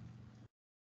गर्छ।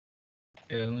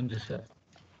 ए हुन्छ सर,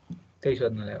 त्यही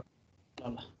सोध्नलाई हो। ल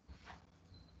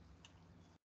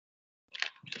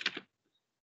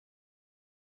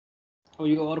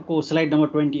यो अर्को स्लाइड नम्बर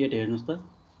 28 हेर्नुहोस् त।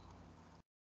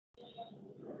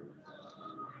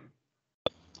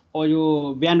 यो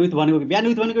ब्यान्डविड्थ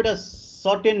भनेको एउटा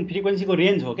सर्टेन फ्रिक्वेन्सीको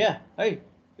रेन्ज हो क्या है,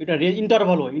 एउटा रेन्ज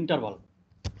इन्टरभल हो, इन्टरभल।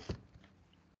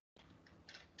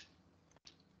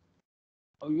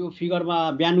 यो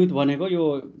फिगरमा ब्यान्डविड्थ भनेको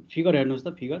यो फिगर हेर्नुहोस् त,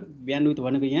 फिगर ब्यान्डविड्थ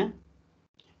भनेको यहाँ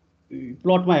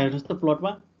प्लटमा हेर्नुहोस् त,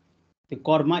 प्लटमा त्यो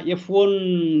कर्भमा F1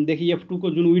 देखि F2 को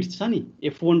जुन विड्थ छ नि,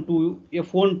 F1 to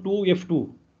F2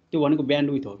 त्यो भनेको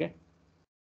ब्यान्डविड्थ हो क्या।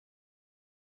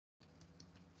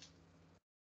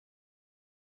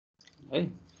 है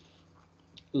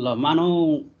ल मानौ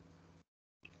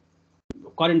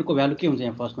करेन्टको भ्यालु के हुन्छ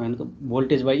यहाँ फर्स्टमा हेर्नु त,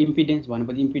 भोल्टेज बाइ इम्पिडेन्स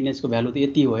भनेपछि इम्पिडेन्सको भ्यालु त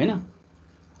यति हो हैन,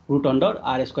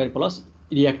 √R² प्लस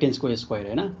रियाक्टेन्सको स्क्वायर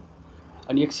हैन।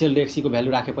 अनि एक्सएल र एक्सी को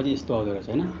भ्यालु राखेपछि यस्तो आउँदो रहेछ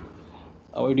हैन।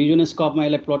 अब रिजोनेन्स कर्भमा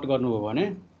यसलाई प्लट गर्नुभयो भने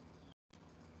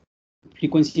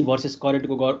फ्रिक्वेन्सी भर्सेस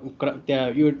करेन्टको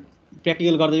त्यहाँ यो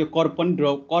प्र्याक्टिकल गर्दा यो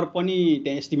कर्भ पनि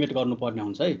त्यहाँ एस्टिमेट गर्नुपर्ने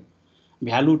हुन्छ है।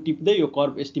 भ्यालु टिप्दै यो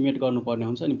कर्भ एस्टिमेट गर्नुपर्ने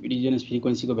हुन्छ, अनि रिजोनेन्स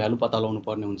फ्रिक्वेन्सीको भ्यालु पत्ता लगाउनु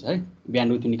पर्ने हुन्छ है,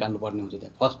 ब्यान्डविड्थ निकाल्नु पर्ने हुन्छ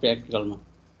त्यहाँ फर्स्ट प्र्याक्टिकलमा।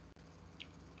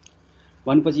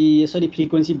 भनेपछि यसरी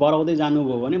फ्रिक्वेन्सी बढाउँदै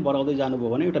जानुभयो भने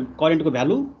एउटा करेन्टको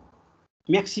भ्यालु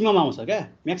म्याक्सिमम आउँछ क्या।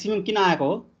 म्याक्सिमम किन आएको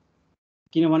हो?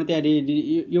 किनभने त्यहाँ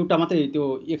एउटा मात्रै त्यो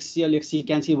एक्सिएल एक्सी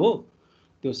क्यान्सल भयो,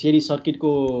 त्यो सिरिज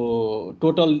सर्किटको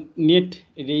टोटल नेट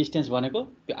रेजिस्टेन्स भनेको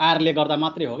त्यो आरले गर्दा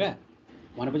मात्रै हो क्या।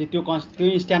 भनेपछि त्यो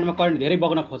स्ट्यान्डमा करेन्ट धेरै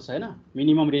बग्न खोज्छ हैन,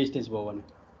 मिनिमम रेजिस्टेन्स भयो भने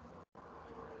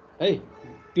है।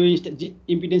 त्यो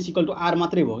इम्पिडेन्स इक्वल टु आर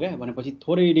मात्रै भयो क्या। भनेपछि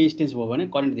थोरै रेजिस्टेन्स भयो भने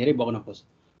करेन्ट धेरै बग्न खोज्छ।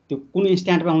 त्यो कुन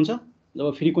स्ट्यान्डमा हुन्छ?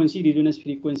 जब फ्रिक्वेन्सी रिजोनेन्स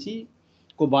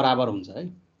फ्रिक्वेन्सीको बराबर हुन्छ है।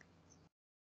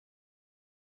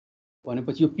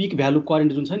 भनेपछि यो पिक भ्यालु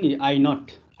करेन्ट जुन छ नि I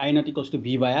not equals to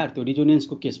V/R, त्यो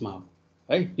रिजोनेन्सको केसमा हो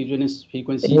है। रिजोनेन्स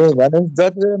फ्रिक्वेन्सी जति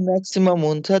बेला म्याक्सिमम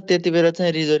हुन्छ त्यति बेला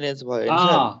चाहिँ रिजोनेन्स भयो नि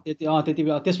सर? त्यति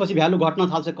बेला त्यसपछि भ्यालु घट्न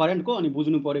थाल्छ करेन्टको। अनि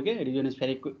बुझ्नु पर्यो के रिजोनेन्स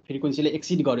फ्रिक्वेन्सीले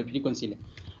एक्सिड गर्यो फ्रिक्वेन्सीले,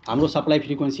 हाम्रो सप्लाई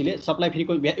फ्रिक्वेन्सीले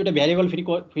एउटा भ्यारिएबल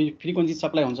फ्रिक्वेन्सी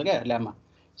सप्लाई हुन्छ क्या ल्याबमा,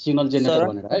 सिग्नल जेनेरेटर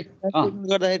भनेर है।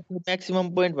 गर्दाखेरि म्याक्सिमम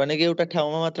पोइन्ट भनेको एउटा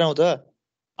ठाउँमा मात्र आउँछ?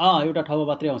 एउटा ठाउँमा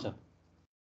मात्रै आउँछ।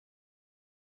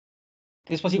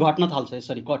 त्यसपछि घट्न थाल्छ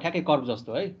यसरी ठ्याक्कै कर्भ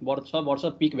जस्तो है, बढ्छ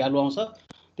पिक भ्यालु आउँछ,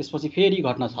 त्यसपछि फेरि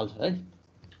घट्न थाल्छ है।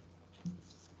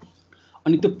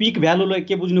 अनि त्यो पिक भ्यालुलाई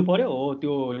के बुझ्नु पर्यो? हो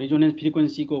त्यो रिजोनेन्स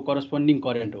फ्रिक्वेन्सीको करस्पोन्डिङ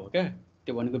करेन्ट हो क्या,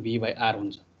 त्यो भनेको V/R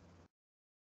हुन्छ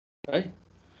है।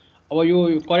 अब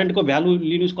यो करेन्टको भ्यालु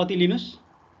लिनुस्, कति लिनुस्?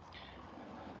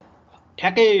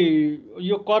 ठ्याक्कै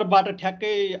यो कर्भबाट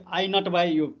ठ्याक्कै I नट बाई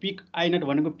यो पिक I नट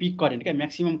भनेको पिक करेन्ट क्या।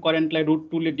 म्याक्सिमम करेन्टलाई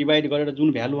 √2 ले डिभाइड गरेर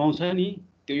जुन भ्यालु आउँछ नि,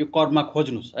 त्यो यो कर्भमा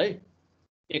खोज्नुस् है।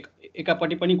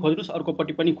 एकापट्टि पनि खोज्नुस्,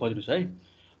 अर्कोपट्टि पनि खोज्नुस् है।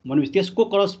 भनेपछि त्यसको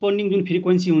करस्पोन्डिङ जुन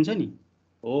फ्रिक्वेन्सी हुन्छ नि,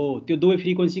 हो त्यो दुवै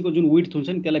फ्रिक्वेन्सीको जुन विड्थ हुन्छ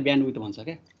नि, त्यसलाई ब्यान्डविड्थ भन्छ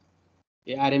क्या।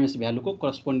 यो आरएमएस भ्यालुको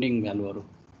करस्पोन्डिङ भ्यालुहरू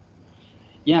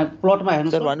यहाँ प्लटमा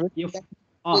हेर्नुस् त।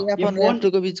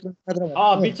 बिचको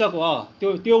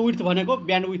त्यो विड्थ भनेको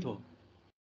ब्यान्डविड्थ हो।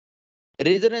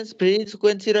 रिजोनेन्स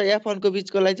फ्रिक्वेन्सी र F1 को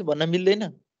बीचकोलाई चाहिँ भन्न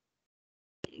मिल्दैन?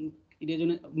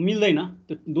 मिल्दैन,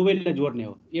 त्यो दुवैलाई जोड्ने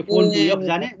हो। F1 to F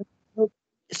जाने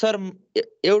सर,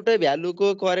 एउटै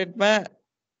भ्यालुको करेन्टमा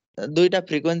दुईटा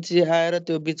फ्रिक्वेन्सी आएर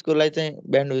त्यो बीचकोलाई चाहिँ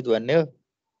ब्यान्डविड्थ भन्ने हो।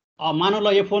 मानौ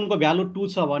ल F1 को भ्यालु 2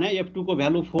 छ भने F2 को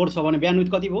भ्यालु 4 छ भने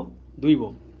ब्यान्डविड्थ कति भयो? 2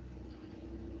 भयो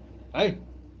है।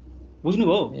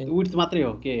 बुझ्नुभयो? विड्थ मात्रै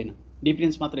हो, के हैन,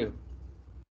 डिफरेन्स मात्रै हो।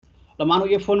 ल मानौ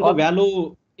F1 को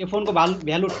भ्यालु 10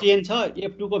 छ,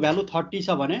 F2 को भ्यालु 30 छ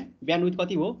भने ब्यान्डविड्थ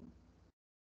कति भयो?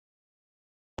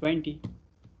 20।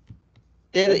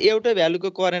 त्यो एउटै भ्यालुको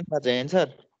करेन्टमा चाहिँ हैन सर?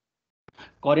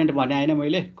 करेन्ट भने हैन,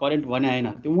 मैले करेन्ट भने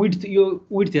हैन, त्यो विड्थ, यो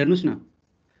विड्थ हेर्नुस् न,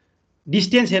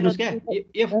 डिस्टेन्स हेर्नुस् क्या।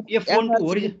 F1 टु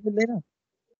होरिजोन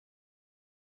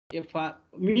एफआर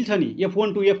मिल्छ नि,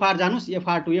 F1 to FR जानुस्,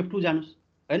 FR to F2 जानुस्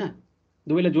हैन,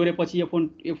 दुवैलाई जोडेपछि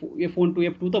F1 to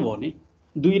F2 त भयो नि,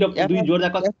 दुई जोड्दा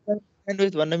कति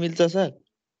ब्यान्डविड्थ भन्न मिल्छ सर?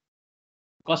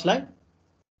 कसलाई?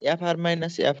 FR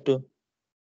minus F2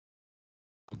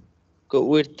 को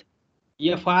विड्थ।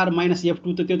 FR minus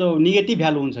F2 त त्यो त नेगेटिभ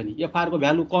भ्यालु हुन्छ नि, FR को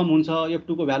भ्यालु कम हुन्छ,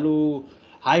 F2 को भ्यालु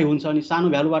हाई हुन्छ, अनि सानो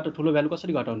भ्यालुबाट ठुलो भ्यालु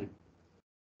कसरी घटाउने?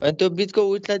 अनि त्यो बीचको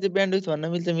विड्थलाई चाहिँ ब्यान्डविड्थ भन्न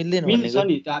मिल्छ मिल्दैन मिल्छ भनेको?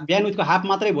 नि, ब्यान्डविड्थको हाफ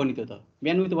मात्रै भयो नि त्यो त।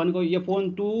 ब्यान्डविड्थ भनेको F1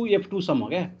 to F2 सम्म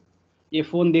क्या,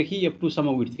 F1 देखि F2 सम्म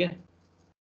विड्थ क्या।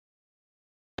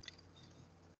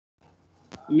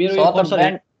 मेरो यो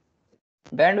कर्सर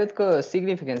ब्यान्डविड्थको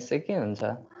सिग्निफिकेन्स चाहिँ के हुन्छ?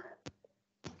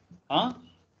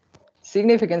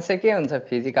 सिग्निफिकेन्स चाहिँ के हुन्छ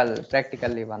फिजिकल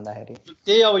प्र्याक्टिकल्ली भन्दाखेरि?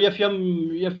 त्यही अब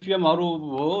एफएमहरू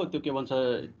हो, त्यो के भन्छ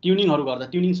ट्युनिङहरू गर्दा,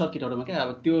 ट्युनिङ सर्किटहरूमा क्या,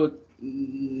 अब त्यो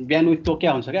ब्यान्डविड्थ तो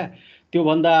क्या हुन्छ क्या, त्यो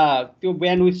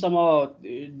ब्यान्डविड्थसम्म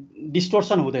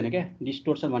डिस्टोर्सन हुँदैन क्या।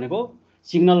 डिस्टोर्सन भनेको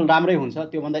सिग्नल राम्रै हुन्छ,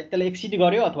 त्योभन्दा त्यसलाई एक्सिड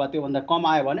गर्यो अथवा त्योभन्दा कम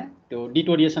आयो भने त्यो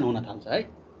डिटोरिएसन हुन थाल्छ है,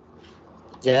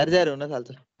 झ्यार हुन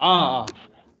थाल्छ।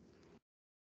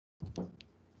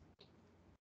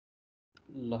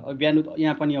 ल ब्यान्डविड्थ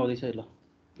यहाँ पनि आउँदैछ ल,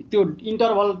 त्यो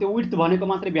इन्टरभल त्यो विड्थ भनेको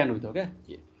मात्रै ब्यान्डविड्थ हो क्या।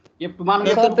 F2 मानौ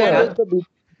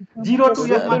 0 to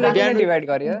F मा डिभाइड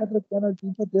गर्यो,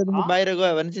 बाहिर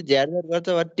गयो भने चाहिँ झ्यार गर्छ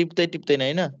वा टिप्दैन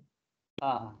हैन?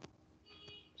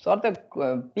 सर त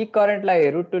पिक करेन्टलाई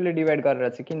रुट 2 ले डिभाइड गरेर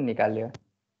चाहिँ किन निकाल्यो?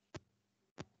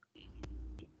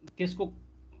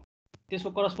 त्यसको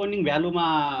करस्पोन्डिङ भ्यालुमा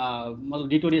मतलब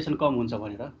डिटोरिएसन कम हुन्छ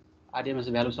भनेर, आरएमएस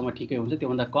भ्यालुसम्म ठिकै हुन्छ,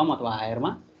 त्योभन्दा कम अथवा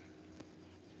हायरमा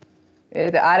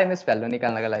त्यो आरएमएस भ्यालु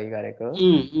निकाल्नको लागि गरेको।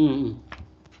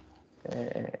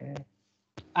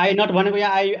 आई नट भनेको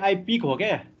यहाँ आई पिक हो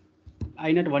क्या,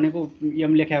 आई नट भनेको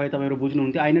एम लेख्या भए तपाईँहरू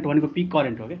बुझ्नुहुन्थ्यो, आई नट भनेको पिक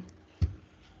करेन्ट हो क्या।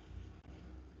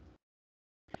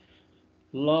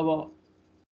 ल अब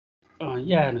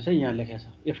यहाँ हेर्नुहोस् है, यहाँ लेखेको छ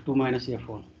F2 minus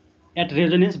F1 at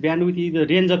resonance bandwidth is the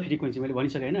range of frequency. मैले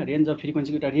भनिसकेँ होइन, रेन्ज अफ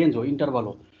फ्रिक्वेन्सीको एउटा रेन्ज हो, इन्टरभल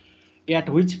हो, at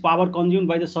which power consume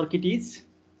by the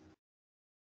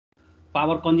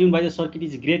circuit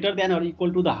is greater than or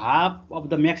equal to the half of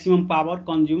the maximum power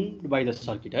consumed by the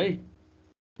circuit है।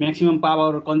 Maximum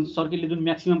power सर्किटले जुन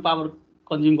maximum power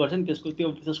consume गर्छ नि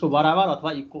त्यसको बराबर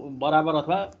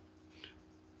अथवा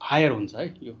हायर हुन्छ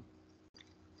है यो।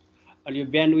 अनि यो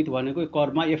ब्यान्डविड्थ भनेको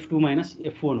कर्वमा F2 minus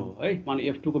F1 हो है,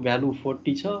 माने F2 को भ्यालु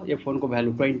 40 छ, F1 को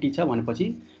भ्यालु 20 छ भनेपछि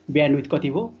ब्यान्डविड्थ कति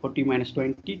भयो? 40 minus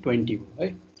 20 20 हो है।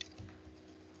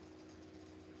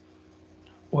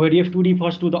 Where F2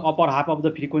 refers to the upper half of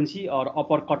the frequency or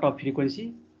upper cut off frequency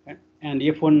and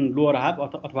F1 lower half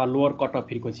अथवा lower cut off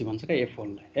frequency भन्छ क्या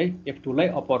F1 लाई है, F2 लाई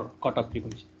upper cut off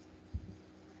frequency।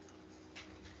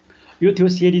 यो थियो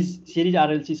सेरिज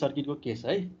आरएलसी सर्किटको केस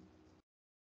है।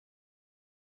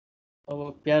 अब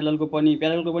प्यारललको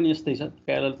पनि यस्तै छ,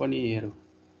 प्यारलल पनि हेरौँ।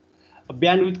 अब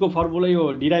ब्यान्डविड्थको फर्मुला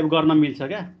यो डिराइभ गर्न मिल्छ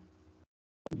क्या,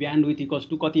 ब्यान्डविड्थ इक्वल्स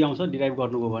टु कति आउँछ डिराइभ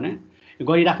गर्नुभयो भने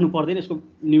गरिराख्नु पर्दैन, यसको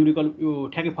न्युमेरिकल यो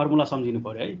ठ्याक्कै फर्मुला सम्झिनु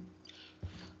पर्यो है।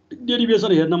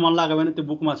 डेरिभेसन हेर्न मन लाग्यो भने त्यो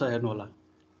बुकमा छ, हेर्नु होला।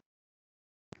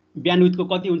 ब्यान्डविड्थको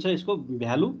कति हुन्छ यसको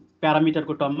भ्यालु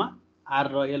प्यारामिटरको टर्ममा, आर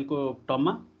र एल को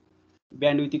टर्ममा,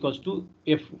 bandwidth equals to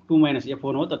F2 minus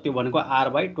F1 हो, त त्यो भनेको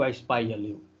R/2 पाई एल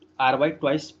हो,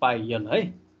 R/2 पाई एल है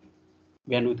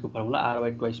ब्यान्डविड्थको फर्मुला,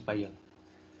 R/2 पाई एल।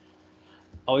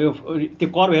 अब यो त्यो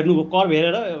कर्भ हेर्नुभयो,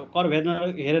 कर्भ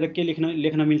हेरेर के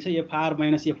लेख्न मिल्छ? FR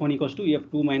minus F1 equals to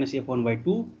F2 minus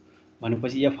F1/2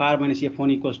 भनेपछि FR minus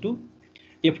F1 equals to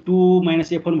F2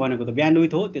 minus F1 भनेको त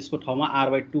ब्यान्डविड्थ हो, त्यसको ठाउँमा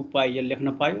R/2 पाई एल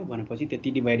लेख्न पायो भनेपछि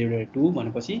त्यति डिभाइडेड बाइ 2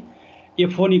 भनेपछि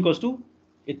F1 इक्वल्स टु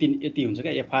यति हुन्छ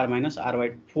क्या, FR minus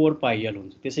R/4 pi L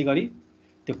हुन्छ। त्यसै गरी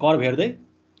त्यो कर्भ हेर्दै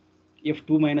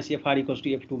F2 minus FR equals to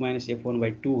F2 minus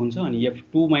F1/2 हुन्छ, अनि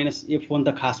F2 minus F1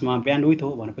 त खासमा ब्यान्डविड्थ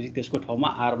हो भनेपछि त्यसको ठाउँमा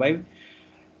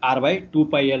R/2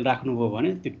 पाई एल राख्नुभयो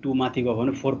भने त्यो 2 माथि गयो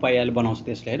भने 4 पाई एल बनाउँछ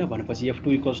त्यसले हैन, भनेपछि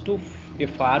F2 equals to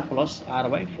FR plus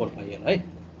R/4 pi L है।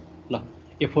 ल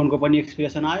F1 को पनि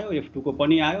एक्सप्रेसन आयो, F2 को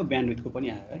पनि आयो, ब्यान्डविड्थको पनि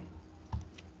आयो है।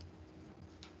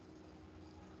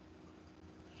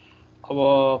 अब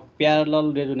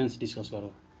प्यारलल रेजोनेन्स डिस्कस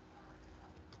गरौँ।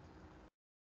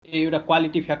 एउटा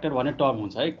क्वालिटी फ्याक्टर भन्ने टर्म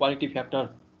हुन्छ है, क्वालिटी फ्याक्टर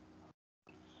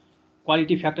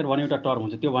भन्ने एउटा टर्म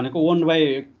हुन्छ, त्यो भनेको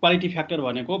क्वालिटी फ्याक्टर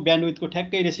भनेको ब्यान्डविड्थको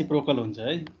ठ्याक्कै रेसिप्रोकल हुन्छ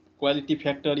है। Quality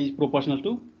factor is proportional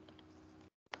to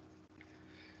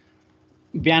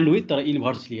bandwidth, तर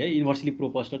इन्भर्सली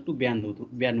प्रोपोर्सनल टु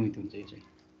ब्यान्डविड्थ हुन्छ यो चाहिँ।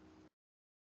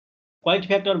 क्वालिटी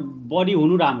फ्याक्टर बढी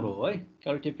हुनु राम्रो हो है,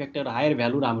 क्वालिटी फ्याक्टर हायर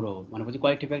भ्यालु राम्रो हो भनेपछि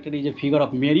quality factor is a figure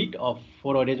of merit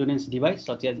for a resonance device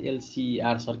such as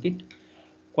LCR circuit.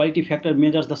 Quality factor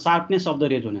measures the sharpness of the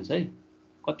resonance है,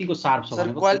 कतिको शार्प छ सर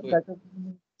भनेको क्वालिटी फ्याक्टर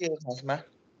के हो खासमा?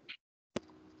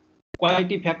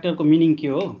 क्वालिटी फ्याक्टरको मिनिङ के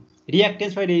हो?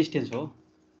 रिएक्टेन्स बाइ रेजिस्टेन्स हो।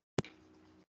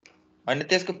 अनि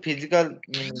त्यसको फिजिकल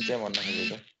मिनिङ चाहिँ भन्न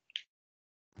खोजेको।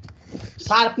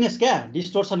 शार्पनेस क्या,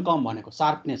 डिस्टोर्सन कम भनेको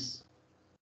शार्पनेस।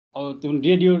 अब त्यो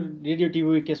रेडियो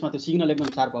टिभी केसमा त्यो सिग्नल एकदम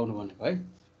शार्प आउनु भनेको है।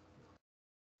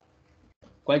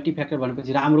 क्वालिटी फ्याक्टर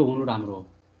भनेपछि राम्रो हुनु राम्रो हो,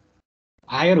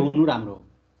 हायर हुनु राम्रो हो।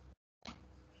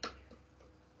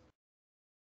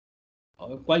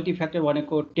 अब क्वालिटी फ्याक्टर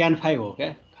भनेको tan 5 हो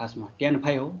क्या खासमा, tan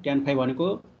 5 हो। tan 5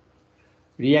 भनेको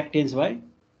रिएक्टेन्स बाइ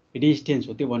रेजिस्टेन्स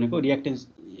हो। त्यो भनेको reactance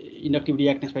inductive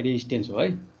reactance by resistance हो है।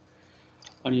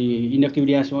 अनि इन्डक्टिभ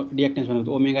रिएक्टेन्स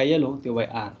भनेको ओमेगा एल हो, त्यो बाइ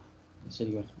आर।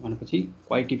 यसरी गर्छ भनेपछि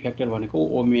क्वालिटी फ्याक्टर भनेको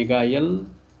ओमेगा एल।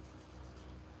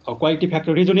 अब क्वालिटी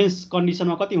फ्याक्टर रेजोनेन्स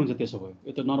कन्डिसनमा कति हुन्छ त्यसो भयो?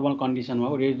 यो त नर्मल कन्डिसनमा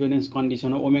हो। रेजोनेन्स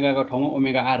कन्डिसनमा ओमेगाको ठाउँमा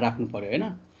ओमेगा आर राख्नु पर्यो होइन।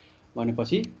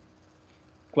 भनेपछि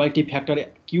क्वालिटी फ्याक्टर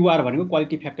क्युआर भनेको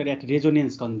quality factor at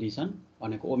resonance condition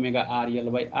भनेको omega R L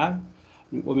by are.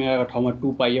 ओमेगाको ठाउँमा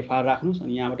 2 पाइ एफआर राख्नुहोस्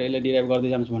अनि यहाँबाट यसलाई डिराइभ गर्दै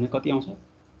जानुहोस् भने कति आउँछ?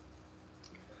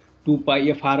 2 पाइ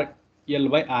एफआर एल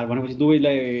बाइ आर भनेपछि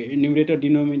दुवैलाई न्युमरेटर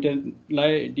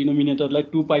डिनोमिनेटरलाई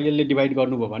 2 पाइ एलले डिभाइड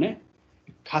गर्नुभयो भने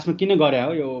खासमा किन गरे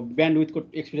हो? यो ब्यान्डविथको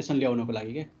एक्सप्रेसन ल्याउनको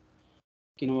लागि के।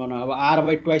 किनभने अब आर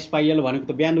बाइ ट्वाइस पाइ एल भनेको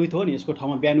त ब्यान्डविथ हो नि, यसको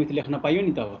ठाउँमा ब्यान्डविथ लेख्न पाइयो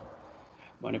नि त।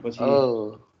 भनेपछि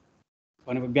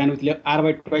ब्यान्डविथ आर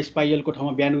बाइ ट्वाइस पाइ एलको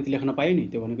ठाउँमा ब्यान्डविथ लेख्न पाइयो नि,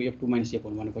 त्यो भनेको F2 -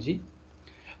 F1 भनेपछि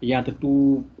यहाँ त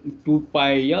 2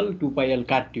 पाइ एल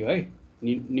काट्यो है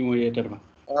न्युमरेटरमा।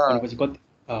 भनेपछि कति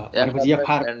भनेपछि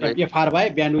एफआर बाइ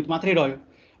ब्यान्डविथ मात्रै रह्यो।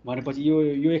 भनेपछि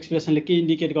यो एक्सप्रेसनले के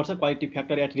इन्डिकेट गर्छ? Quality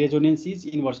factor at resonance is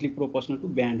inversely proportional to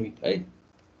bandwidth है।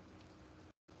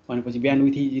 भनेपछि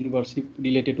bandwidth is inversely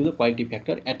related to the quality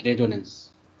factor at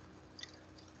resonance.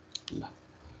 ल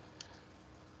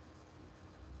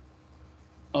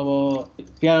अब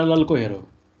प्यारललको हेरौँ।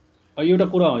 एउटा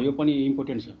कुरा हो, यो पनि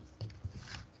इम्पोर्टेन्ट छ।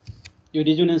 यो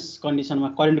रेजोनेन्स कन्डिसनमा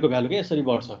करेन्टको भ्यालु के यसरी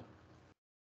बढ्छ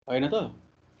होइन त?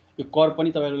 यो कर्भ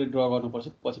पनि तपाईँहरूले ड्र गर्नुपर्छ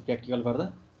पछि प्र्याक्टिकल गर्दा।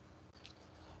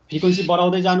 फ्रिक्वेन्सी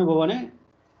बढाउँदै जानुभयो भने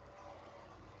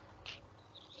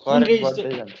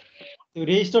त्यो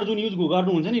रेजिस्टर जुन युज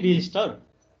गर्नुहुन्छ नि रेजिस्टर,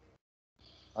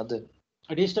 हजुर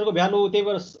रेजिस्टरको भ्यालु त्यही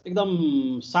भएर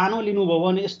एकदम सानो लिनुभयो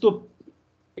भने, यस्तो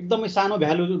एकदमै सानो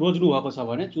भ्यालु रोज्नु भएको छ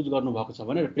भने, चुज गर्नुभएको छ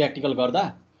भने प्र्याक्टिकल गर्दा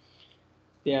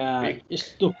त्यहाँ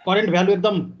यस्तो करेन्ट भ्यालु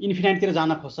एकदम इन्फिनाइटतिर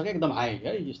जान खोज्छ क्या, एकदम हाई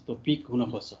है, यस्तो पिक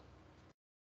हुन खोज्छ।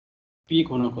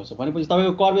 भनेपछि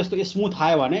तपाईँको कर्भ यस्तो स्मुथ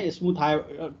आयो भने, स्मुथ आयो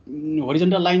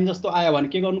होरिजन्टल लाइन जस्तो आयो भने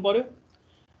के गर्नु पर्यो?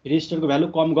 रेजिस्टरको भ्यालु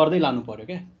कम गर्दै लानु पर्यो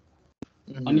क्या।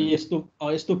 अनि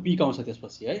यस्तो पिक आउँछ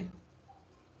त्यसपछि है।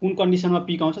 कुन कन्डिसनमा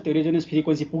पिक आउँछ? त्यो रेजोनेन्स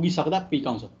फ्रिक्वेन्सी पुगिसक्दा पिक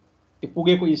आउँछ। त्यो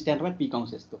पुगेको इन्स्ट्यान्टमा पिक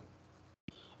आउँछ यस्तो।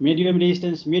 मिडियम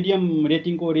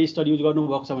रेटिङको रेजिस्टर युज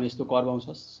गर्नुभएको छ भने यस्तो कर्भ आउँछ,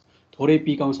 थोरै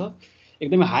पिक आउँछ।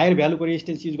 एकदमै हायर भ्यालुको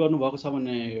रेजिस्टेन्स युज गर्नुभएको छ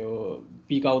भने यो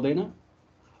पिक आउँदैन।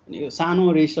 अनि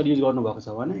सानो रेजिस्टर युज गर्नुभएको छ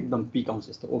भने एकदम पिक आउँछ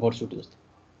यस्तो ओभरसुट जस्तो।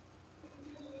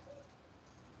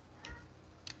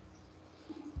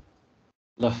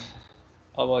 ल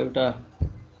अब एउटा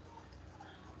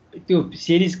त्यो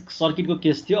सिरिज सर्किटको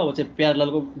केस थियो। अब चाहिँ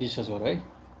प्यारललको डिस्कस गरौँ है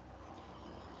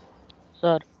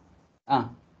सर।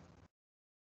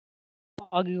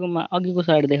 अघिको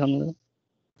साइड देखाउनु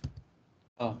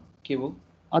के भयो?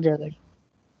 अझै अगाडि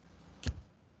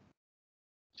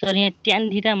सर, यहाँ tan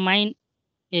theta mine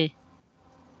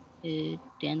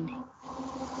tan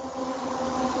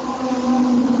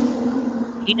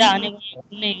theta भनेको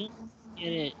कुनै के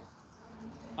अरे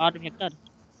पावर फ्याक्टर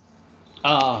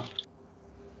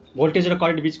भोल्टेज र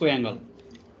करेन्ट बिचको एङ्गल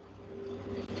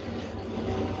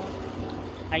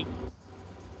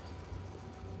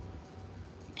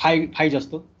फाइ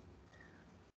जस्तो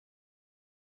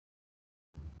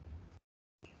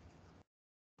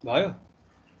भयो।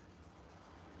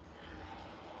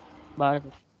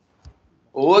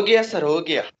 हो गया सर, हो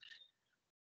गया।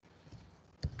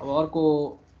 अब अर्को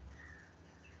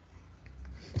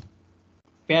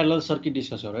प्यारलल सर्किट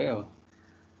डिस्कस गरौँ है। अब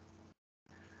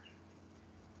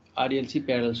आरएलसी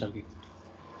प्यारलल सर्किट।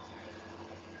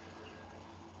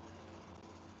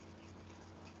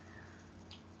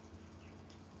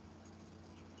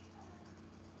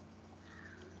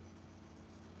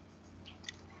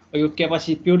 यो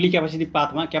प्योरली क्यापेसिटी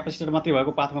पाथमा, क्यापेसिटर मात्रै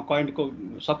भएको पाथमा करेन्टको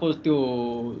सपोज त्यो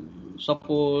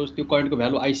करेन्टको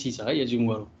भ्यालु आइसी छ है, एज्युम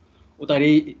गरौँ। उता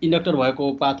इन्डक्टर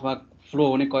भएको पाथमा फ्लो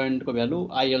हुने करेन्टको भ्यालु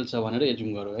आइएल छ भनेर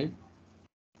एज्युम गरौँ है।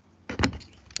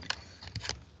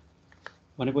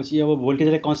 भनेपछि अब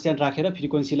भोल्टेजलाई कन्स्ट्यान्ट राखेर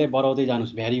फ्रिक्वेन्सीलाई बढाउँदै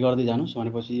जानुहोस्, भ्यारी गर्दै जानुहोस्।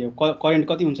 भनेपछि करेन्ट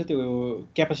कति हुन्छ? त्यो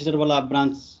क्यापेसिटरवाला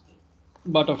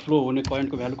ब्रान्चबाट फ्लो हुने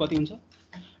करेन्टको भ्यालु कति हुन्छ?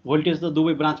 भोल्टेज त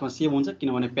दुवै ब्रान्चमा सेम हुन्छ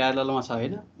किनभने प्यारललमा छ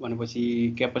हैन भनेपछि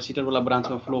क्यापेसिटरवाला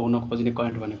ब्रान्चमा फ्लो हुन खोज्ने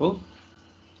करेन्ट भनेको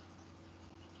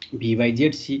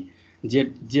V/ZC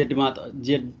जेडमा त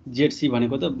ZC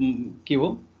भनेको त के हो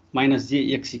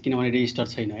 -JXC किनभने रेजिस्टर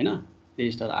छैन हैन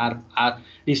रेजिस्टर आर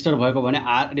रेजिस्टर भएको भने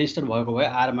रेजिस्टर भएको भए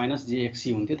R - JXC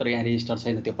हुन्थ्यो तर यहाँ रेजिस्टर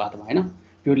छैन त्यो पाथमा हैन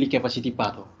प्योरली क्यापेसिटी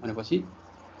पाथ हो भनेपछि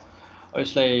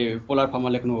यसलाई पोलर फर्ममा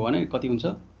लेख्नु हो भने कति हुन्छ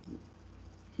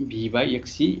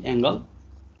V/XC एंगल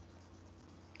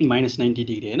 -90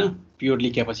 डिग्री हैन प्योरली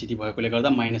क्यापेसिटी भएकोले गर्दा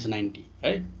 -90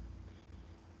 है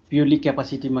प्योरली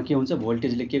क्यापेसिटीमा के हुन्छ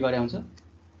भोल्टेजले के गरे हुन्छ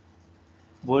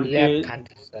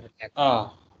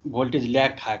भोल्टेज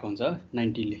ल्याग खाएको हुन्छ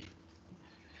 90 ले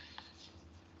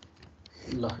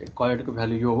ल करेन्टको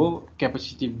भ्यालु यो हो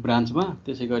क्यापेसिटी ब्रान्चमा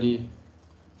त्यसैगरी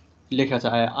लेखेको छ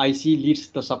IC leads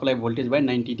the supply voltage by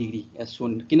 90 degree as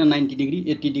सोन किन 90 डिग्री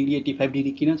 80 डिग्री 85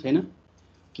 डिग्री किन छैन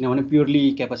किनभने प्योरली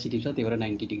क्यापेसिटी छ त्यही भएर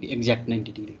 90 डिग्री एक्ज्याक्ट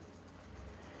 90 डिग्री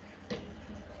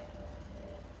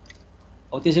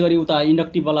अब त्यसैगरी उता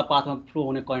इन्डक्टिभ वाला पाथमा फ्लो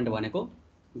हुने करेन्ट भनेको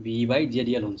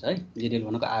V/ZL हुन्छ है ZL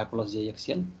भनेको R +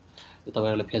 JXL यो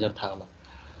तपाईहरुलाई फेजर थाहा होला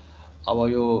अब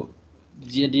यो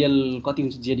ZL कति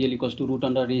हुन्छ ZL = root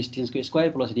under रेजिस्टेन्सको square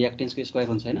plus रिएक्टेन्सको square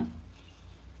हुन्छ हैन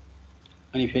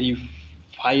अनि फेरि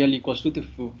phi = त्यो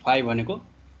phi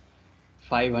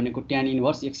भनेको tan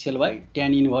inverse XL /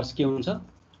 tan inverse के हुन्छ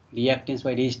रिएक्टेन्स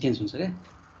बाइ रेजिस्टेन्स हुन्छ के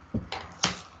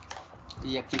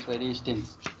रिएक्टेन्स बाइ रेजिस्टेन्स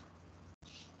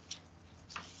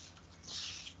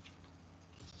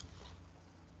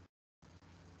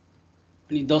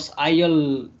अनि 10 IL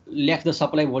lakhs the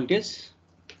supply voltage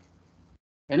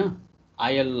हैन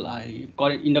IL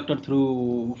current inductor through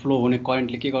flow हुने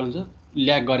करेन्टले के गर्न्छ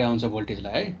ल्याग गरे हुन्छ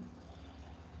भोल्टेजलाई है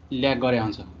ल्याग गरे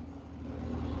हुन्छ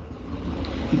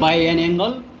by an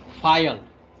angle phi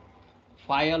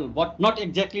but not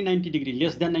exactly 90 degree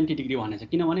less than 90 degree भनेछ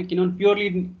किनभने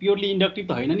प्योरली इन्डक्टिभ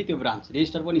त हैन नि त्यो ब्रान्च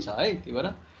रेजिस्टर पनि छ है त्यही भएर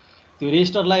त्यो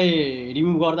रेजिस्टरलाई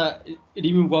रिमुभ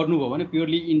गर्नु भयो भने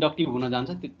प्योरली इन्डक्टिभ हुन जान्छ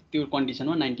त्यो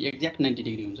कन्डिसनमा 90 एक्ज्याक्ट 90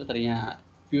 डिग्री हुन्छ तर यहाँ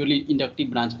प्योरली इन्डक्टिभ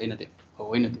ब्रान्च हैन त्यो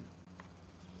होइन त्यो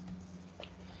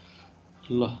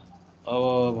ल अब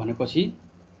भनेपछि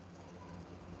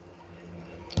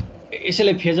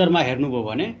यसैले फेजरमा हेर्नुभयो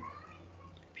भने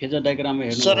फेजर डायग्राममा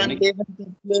हेर्नुभयो भने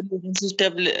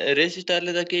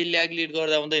रेजिस्टरले त केही ल्याग लिड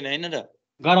गर्दा हुँदैन हैन र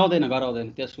गराउँदैन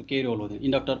त्यसको केही रोल हुँदैन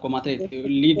इन्डक्टरको मात्रै त्यो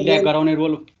लीड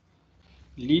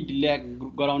ल्याग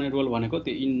गराउने रोल भनेको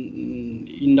त्यो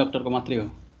इन्डक्टरको मात्रै हो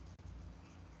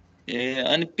ए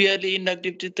अनि प्योरली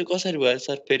इन्डक्टिभ चाहिँ कसरी भयो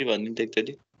सर फेरि भन्दिनु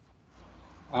एकचोटी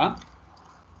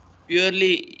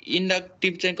प्योरली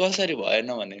इन्डक्टिभ चाहिँ कसरी भएन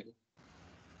भनेको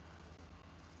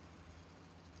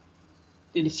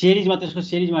सेरिजमा त्यसको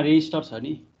सेरिजमा रेजिस्टर छ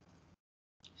नि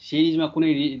सेरिजमा कुनै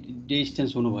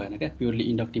रेजिस्टेन्स हुनु भएन क्या प्योरली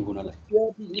इन्डक्टिभ हुनलाई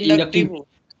इन्डक्टिभ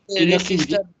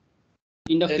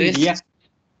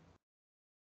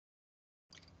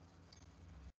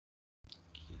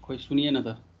खोइ सुनिएन त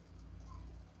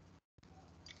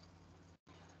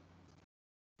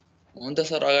हुन्छ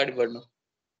सर अगाडि बढ्नु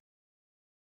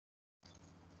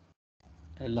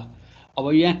ल अब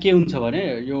यहाँ के हुन्छ भने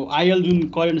यो आइएल जुन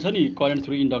करेन्ट छ नि करेन्ट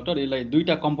थ्रु इन्डक्टर यसलाई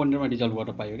दुईटा कम्पोनेन्टमा रिजल्भ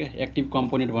गर्न पाइयो क्या एक्टिभ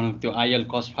कम्पोनेन्ट भनेको त्यो आइएल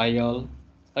कस फाइएल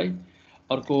है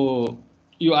अर्को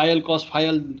यो आइएल कस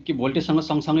फाइएल के भोल्टेजसँग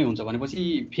सँगसँगै हुन्छ भनेपछि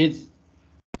phase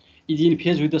is in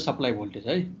phase with the supply voltage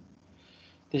है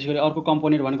त्यसैगरी अर्को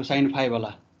कम्पोनेन्ट भनेको साइन फाइ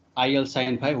वाला IL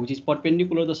sign phi which is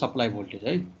perpendicular the supply voltage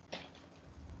है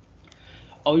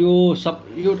अब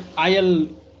यो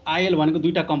आइएल भनेको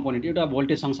दुईटा कम्पोनेन्ट एउटा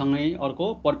भोल्टेज सँगसँगै अर्को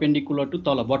परपेन्डिकुलर टु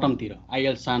तल बटमतिर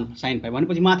आइएल साइन फाइ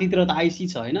भनेपछि माथितिर त आइसी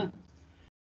छ हैन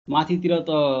माथितिर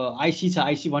त आइसी छ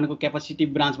आइसी भनेको क्यापेसिटिभ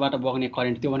ब्रान्चबाट बग्ने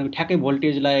करेन्ट त्यो भनेको ठ्याक्कै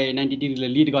भोल्टेजलाई 90 डिग्रीले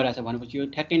लिड गरेछ भनेपछि यो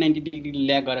ठ्याक्कै 90 डिग्रीले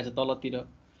ल्याग गरेछ तलतिर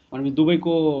भनेपछि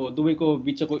दुवैको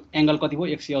बिचको एंगल कति भयो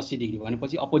 180 डिग्री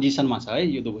भनेपछि अपोजिसनमा छ है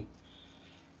यो दुवै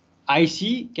आइसी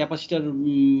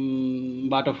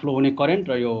क्यापेसिटरबाट फ्लो हुने करेन्ट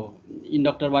र यो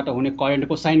इन्डक्टरबाट हुने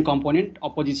करेन्टको साइन कम्पोनेन्ट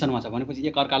अपोजिसनमा छ भनेपछि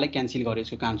एक अर्कालाई क्यान्सल गर्यो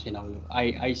यसको काम छैन अब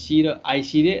आइसी र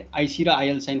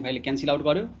आइएल साइन फाइले क्यान्सल आउट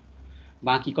गर्यो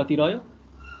बाँकी कति रह्यो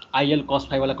आइएल कस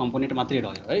फाइ वाला कम्पोनेन्ट मात्रै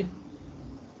रह्यो है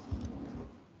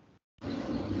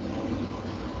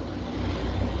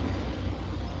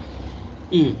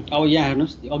अब यहाँ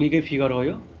हेर्नुस् अघिकै फिगर हो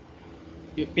यो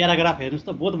प्याराग्राफ हेर्नुस् त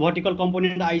बोथ भर्टिकल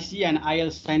कम्पोनेन्ट आइसी and IL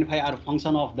sign phi are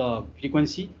function of the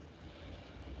frequency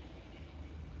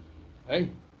है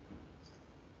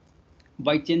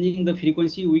by changing the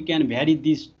frequency we can भ्यारी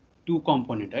this to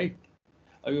component है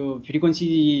यो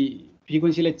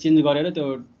फ्रिक्वेन्सीलाई चेन्ज गरेर त्यो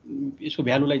यसको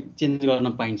भ्यालुलाई चेन्ज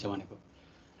गर्न पाइन्छ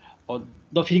भनेको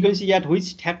द फ्रिक्वेन्सी एट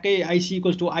विच ठ्याक्कै आइसी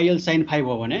इक्वल्स टु आइएल साइन फाइ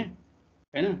भयो भने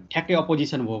हैन ठ्याक्कै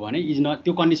अपोजिसन भयो भने इज नट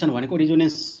त्यो कन्डिसन भनेको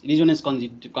रिजोनेन्स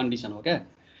कन्डिसन हो क्या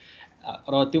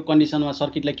र त्यो कन्डिसनमा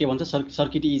सर्किटलाई के भन्छ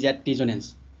सर्किट इज एट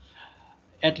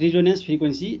रिजोनेन्स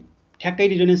फ्रिक्वेन्सी ठ्याक्कै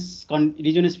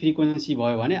रिजोनेन्स फ्रिक्वेन्सी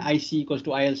भयो भने आइसी इक्वल्स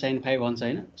टु आइएल साइन 5 भन्छ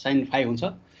हैन साइन 5 हुन्छ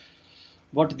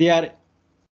but they are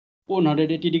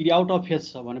 180 degree out of phase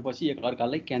छ भनेपछि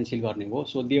एकअर्कालाई क्यान्सल गर्ने हो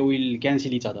so they will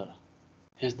cancel each other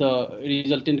hence the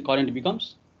resultant current becomes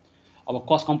अब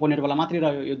कस कम्पोनेन्टवाला मात्रै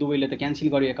रह्यो यो दुवैले त क्यान्सल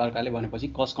गर्यो एकअर्काले भनेपछि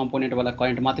कस कम्पोनेन्टवाला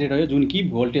करेन्ट मात्रै रह्यो जुन कि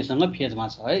भोल्टेजसँग फेजमा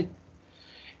छ है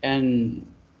and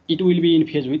it will be in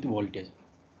phase with voltage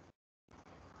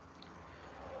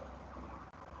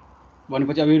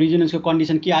भनेपछि अब यो रिजोनेन्सको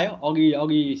कन्डिसन के आयो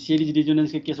अघि सिरिज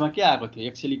रिजोनेन्सको केसमा के आएको थियो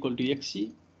एक्सएल इक्वल टु एक्सी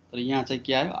तर यहाँ चाहिँ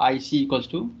के आयो आइसी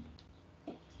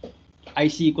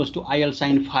इक्वल्स टु आइएल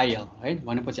साइन फाइएल है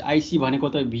भनेपछि आइसी भनेको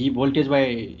त भी भोल्टेज बाई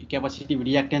क्यापासिटिभ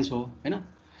रियाक्टेन्स हो हैन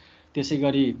त्यसै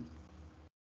गरी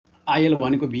आइएल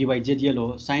भनेको भी बाई जेडिएल हो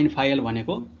साइन फाइएल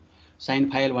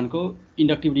भनेको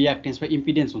इन्डक्टिभ रियाक्टेन्स बाई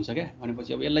इम्पिडेन्स हुन्छ क्या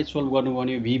भनेपछि अब यसलाई सोल्भ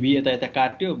गर्नुभयो भने भी यता यता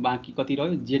काट्यो बाँकी कति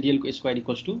रह्यो जेडिएलको square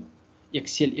equals to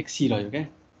XL XC रह्यो क्या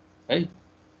है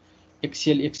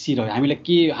एक्सएल एक्सी रह्यो हामीलाई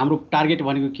के हाम्रो टार्गेट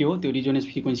भनेको के हो त्यो रिजोनेन्स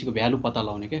फ्रिक्वेन्सीको भ्यालु पत्ता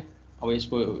लगाउने क्या अब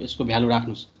यसको भ्यालु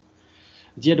राख्नुहोस्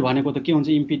जेड भनेको त के हुन्छ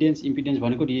इम्पिडेन्स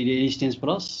भनेको रेजिस्टेन्स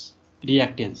प्लस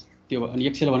रियाक्टेन्स त्यो अनि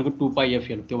एक्सएल भनेको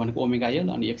 2πfl त्यो भनेको ओमेगा एल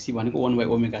अनि एक्सी भनेको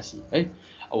 1/ओमेगा c है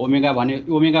अब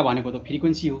ओमेगा भनेको त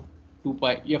फ्रिक्वेन्सी हो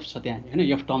 2πf छ त्यहाँ हैन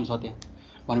एफ टर्म छ त्यहाँ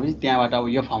भनेपछि त्यहाँबाट अब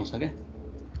एफ आउँछ क्या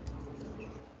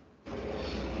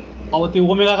अब त्यो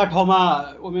ओमेगाको ठाउँमा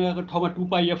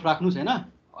 2πf राख्नुस् हैन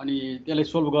अनि त्यसलाई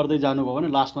सोल्भ गर्दै जानुभयो भने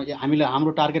लास्टमा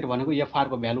हाम्रो टार्गेट भनेको एफआर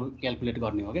को भ्यालु क्याल्कुलेट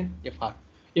गर्ने हो क्या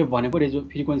एफ भनेको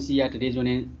फ्रिक्वेन्सी एट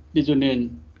रिजोनेन्ट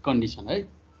कन्डिसन है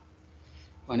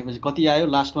भनेपछि कति आयो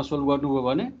लास्टमा सोल्भ गर्नुभयो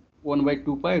भने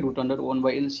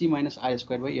 1/2π√1/LC माइनस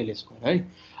r²/L² है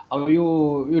अब यो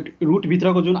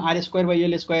रुटभित्रको जुन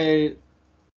r²/L²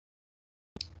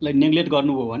 लाई नेग्लेक्ट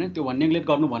गर्नुभयो भने त्यो नेग्लेक्ट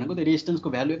गर्नु भनेको त्यो रेजिस्टेन्सको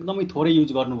भ्यालु एकदमै थोरै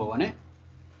युज गर्नुभयो भने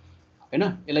हैन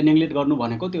यसलाई नेग्लेक्ट गर्नु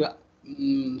भनेको त्यो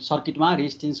सर्किटमा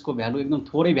रेजिस्टेन्सको भ्यालु एकदम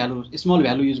थोरै भ्यालु स्मल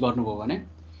भ्यालु युज गर्नुभयो भने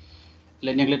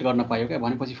यसलाई नेग्लेक्ट गर्न पायो क्या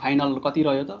भनेपछि फाइनल कति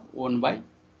रह्यो त 1/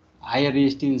 हायर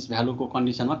रेजिस्टेन्स भ्यालुको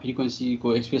कन्डिसनमा फ्रिक्वेन्सीको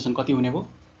एक्सप्रेसन कति हुने भयो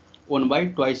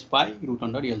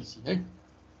 1/2π√LC है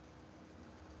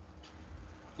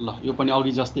ल यो पनि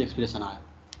अघि जस्तै एक्सप्रेसन आयो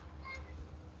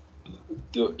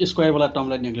त्यो स्क्वायरवाला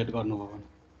टर्मलाई नेग्लेक्ट गर्नुभयो भने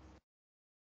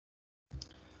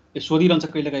यो सोधिरहन्छ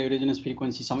कहिलेका यो रेजोनेन्स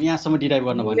फ्रिक्वेन्सीसम्म यहाँसम्म डिराइभ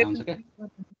गर्न भन्ने हुन्छ क्या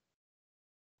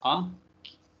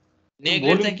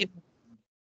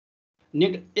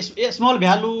स्मल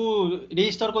भ्यालु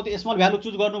रेजिस्टरको त्यो स्मल भ्यालु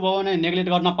चुज गर्नुभयो भने नेग्लेक्ट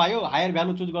गर्न पायो हायर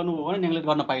भ्यालु चुज गर्नुभयो भने नेग्लेक्ट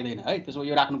गर्न पाइँदैन है त्यसो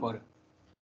यो राख्नु पर्यो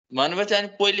भनेपछि अनि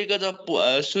पहिलेको जब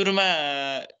सुरुमा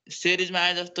सिरिजमा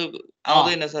आए जस्तो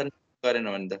आउँदैन सर गरेन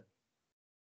भने त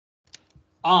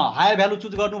हायर भ्यालु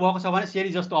चुज गर्नुभएको छ भने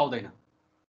सिरिज जस्तो आउँदैन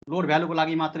लोअर भ्यालुको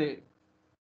लागि मात्रै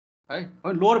है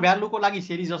लोअर भ्यालुको लागि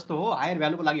सिरिज जस्तो हो हायर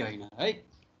भ्यालुको लागि होइन है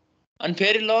अनि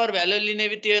फेरि लोअर भ्यालु लिने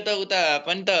बित्तिकै त उता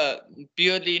पनि त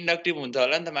प्योरली इन्डक्टिभ हुन्छ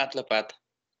होला नि त माथिल्लो पात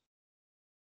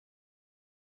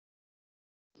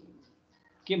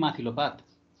के माथिल्लो पात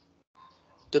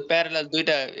त्यो प्यारलल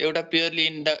दुईटा एउटा प्योरली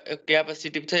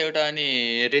क्यापासिटिभ छ एउटा अनि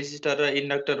रेजिस्टर र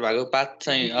इन्डक्टर भएको पात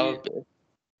चाहिँ अब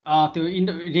त्यो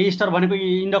रेजिस्टर भनेको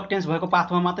इन्डक्टेन्स भएको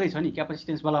पाथमा मात्रै छ नि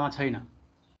क्यापासिटेन्स वालामा छैन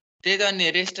त्यही त अनि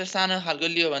रेजिस्टर सानो खालको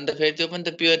लियो भने त फेरि त्यो पनि त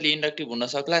प्योरली इन्डक्टिभ हुन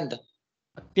सक्ला नि त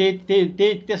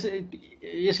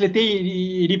यसले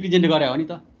त्यही रिप्रेजेन्ट गरे हो नि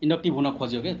त इन्डक्टिभ हुन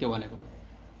खोज्यो क्या त्यो भनेको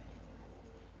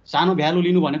सानो भ्यालु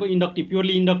लिनु भनेको इन्डक्टिभ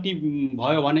प्योरली इन्डक्टिभ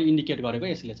भयो भने इन्डिकेट गरेको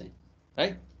यसले चाहिँ है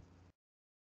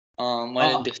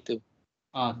मैले त्यस्तो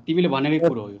तिमीले भनेकै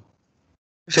कुरो हो यो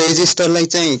रेजिस्टरलाई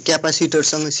चाहिँ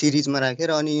क्यापासिटरसँग सिरिजमा राखेर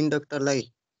अनि इन्डक्टरलाई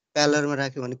प्यारललमा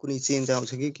राख्यो भने कुनै चेन्ज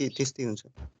आउँछ कि के त्यस्तै हुन्छ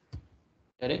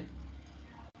अरे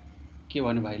के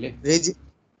भन्नु भाइले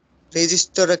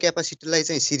रेजिस्टर र क्यापासिटरलाई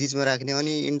चाहिँ सिरिजमा राख्ने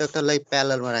अनि इन्डक्टरलाई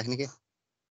प्यारललमा राख्ने के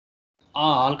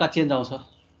हल्का चेन्ज आउँछ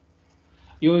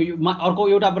यो अर्को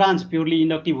एउटा ब्रान्च प्योरली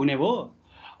इन्डक्टिभ हुने भयो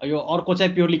यो अर्को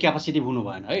चाहिँ प्योरली क्यापासिटिभ हुनु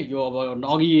भएन है यो अब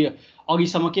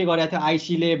अघिसम्म के गरेको थियो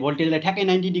आइसीले भोल्टेजलाई ठ्याक्कै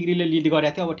 90 डिग्रीले लिड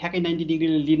गरेको थियो अब ठ्याक्कै 90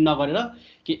 डिग्रीले लिड नगरेर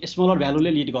कि स्मलर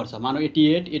भ्यालुले लिड गर्छ मानौ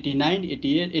 88 89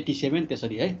 88 87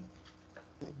 त्यसरी है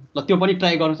ल त्यो पनि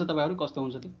ट्राई गर्नुहोस् त तपाईहरु कस्तो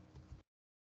हुन्छ त्यो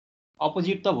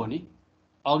अपोजिट त भयो नि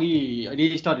अघि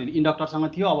रेजिस्टर इन्डक्टरसँग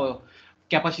थियो अब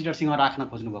क्यापासिटरसँग राख्न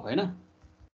खोज्नु भएको हैन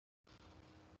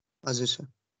हजुर सर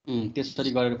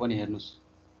त्यसरी गरेर पनि हेर्नुस्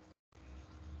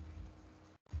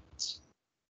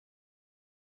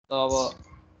अब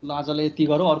ल आजलाई यति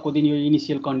गरौँ अर्को दिन यो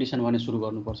इनिशियल कन्डिसन भने सुरु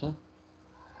गर्नुपर्छ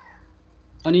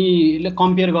अनि यसले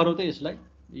कम्पेयर गरौँ त यसलाई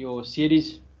यो सिरिज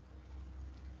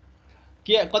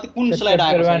के कति कुन स्लाइड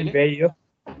आएको छ अहिले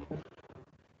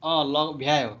ल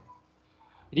भ्यायो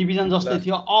रिभिजन जस्तै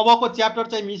थियो अबको च्याप्टर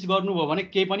चाहिँ मिस गर्नुभयो भने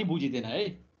केही पनि बुझिँदैन है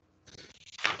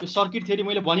यो सर्किट थ्योरी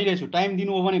मैले भनिरहेको छु टाइम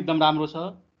दिनुभयो भने एकदम राम्रो छ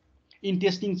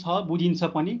इन्ट्रेस्टिङ छ बुझिन्छ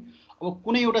पनि अब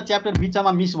कुनै एउटा च्याप्टर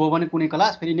बिचमा मिस भयो भने कुनै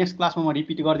क्लास फेरि नेक्स्ट क्लासमा म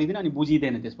रिपिट गरिदिँदिनँ अनि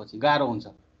बुझिँदैन त्यसपछि गाह्रो हुन्छ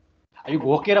यो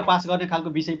घोकेर पास गर्ने खालको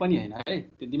विषय पनि होइन है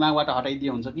त्यो दिमागबाट हटाइदिए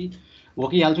हुन्छ कि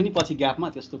घोकिहाल्छु नि पछि ग्यापमा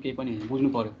त्यस्तो केही पनि होइन बुझ्नु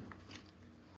पर्यो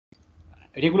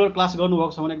रेगुलर क्लास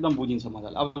गर्नुभएको छ भने एकदम बुझिन्छ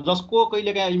मजाले अब जसको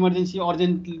कहिलेकाहीँ इमर्जेन्सी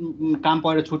अर्जेन्ट काम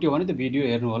परेर छुट्यो भने त्यो भिडियो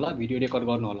हेर्नु होला भिडियो रेकर्ड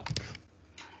गर्नु होला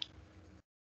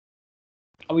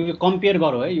अब यो कम्पेयर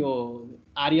गरौँ है यो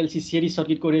आरएलसी सिरिज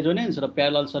सर्किटको रेजोनेन्स र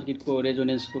प्यारलल सर्किटको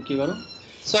रेजोनेन्सको के गरौँ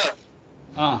सर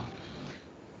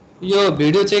यो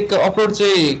भिडियो चाहिँ अपलोड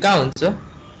चाहिँ कहाँ हुन्छ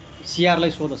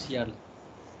सीआरलाई सोध सीआरलाई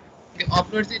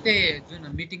अपलोड चाहिँ त्यही जुन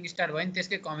मिटिङ स्टार्ट भयो नि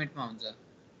त्यसकै कमेन्टमा हुन्छ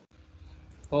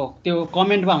हो त्यो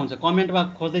कमेन्टमा हुन्छ कमेन्टमा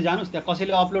खोज्दै जानुहोस् त्यहाँ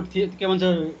कसैले अपलोड के भन्छ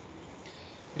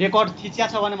रेकर्ड थिच्या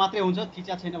छ भने मात्रै हुन्छ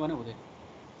थिच्या छैन भने हुँदैन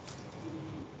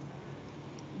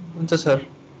हुन्छ सर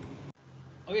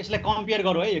अब यसलाई कम्पेयर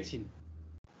गरौँ है एकछिन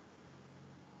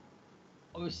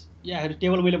अब यहाँ हेर्नु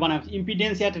टेबल मैले बनाएको छु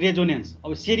इम्पिडेन्स एट रेजोनेन्स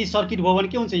अब सिरिज सर्किट भयो भने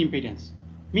के हुन्छ इम्पिडेन्स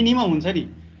मिनिमम हुन्छ नि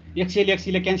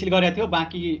एक्सीले क्यान्सल गरेको थियो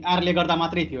बाँकी आरले गर्दा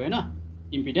मात्रै थियो होइन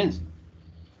इम्पिडेन्स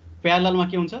प्यारललमा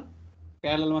के हुन्छ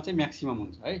प्यारललमा चाहिँ म्याक्सिमम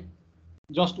हुन्छ है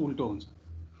जस्ट उल्टो हुन्छ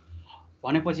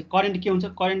भनेपछि करेन्ट के हुन्छ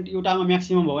करेन्ट एउटामा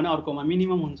म्याक्सिमम भयो भने अर्कोमा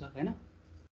मिनिमम हुन्छ होइन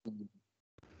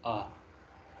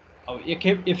अब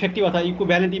इफेक्टिभ अथवा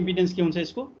इक्विभ्यालेन्ट इम्पिडेन्स के हुन्छ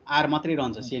यसको आर मात्रै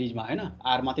रहन्छ सिरिजमा होइन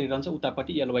आर मात्रै रहन्छ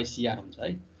उतापट्टि एल/सीआर हुन्छ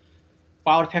है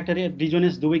पावर फ्याक्टर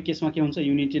रिजोनेन्स दुवै केसमा के हुन्छ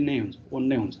युनिटी नै हुन्छ ओन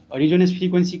नै हुन्छ रिजोनेन्स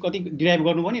फ्रिक्वेन्सी कति डिराइभ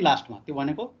गर्नुभयो नि लास्टमा त्यो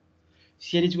भनेको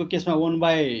सिरिजको केसमा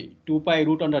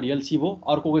 1/2π√LC भयो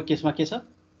अर्कोको केसमा के छ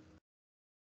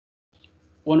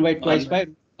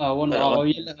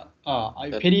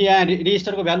 1/2 फेरि यहाँ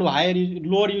रेजिस्टरको भ्यालु हायर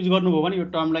लोवर युज गर्नुभयो भने यो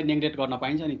टर्मलाई नेग्लेक्ट गर्न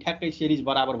पाइन्छ अनि ठ्याक्कै सिरिज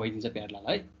बराबर भइदिन्छ प्यारलल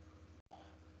है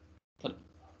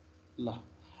ल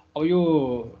अब यो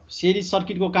सिरिज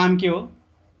सर्किटको काम के हो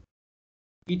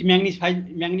इट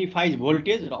म्याग्निफाइज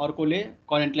भोल्टेज र अर्कोले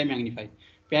करेन्टलाई म्याग्निफाई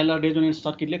प्यारलल रेजोनेन्स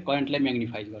सर्किटले करेन्टलाई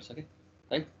म्याग्निफाइज गर्छ के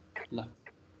है ल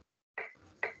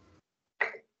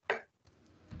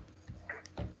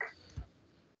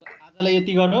आजलाई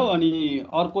यति गरौँ अनि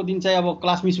अर्को दिन चाहिँ अब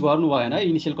क्लास मिस गर्नु भएन है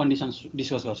इनिसियल कन्डिसन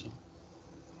डिस्कस गर्छौँ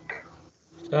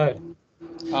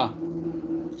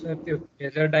सर त्यो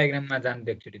फेजर डायग्राममा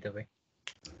जानु एकचोटि तपाईँ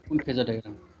कुन फेजर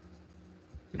डायग्राम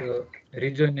त्यो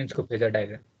रिजोनेन्सको फेजर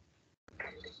डायग्राम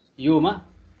योमा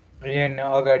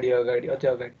यहाँ अगाडि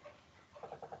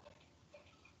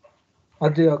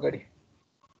अझै अगाडि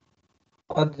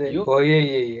हो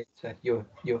यही सर यो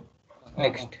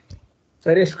नेक्स्ट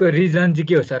सर यसको रिजन चाहिँ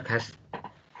के हो सर खास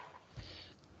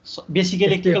बेसिक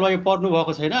इलेक्ट्रिकल यो पढ्नु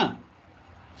भएको छैन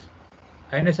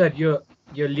हैन सर यो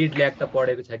लिड ल्याग त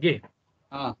पढेको छ कि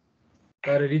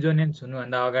तर रिजोनेन्स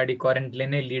हुनुभन्दा अगाडि करेन्टले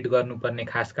नै लिड गर्नुपर्ने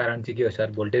खास कारण चाहिँ के हो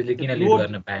सर भोल्टेजले किन लिड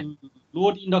गर्न पाए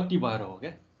लोड इन्डक्टिभ भएर हो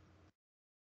क्या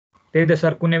त्यही त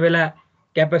सर कुनै बेला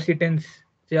क्यापासिटेन्स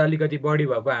चाहिँ अलिकति बढी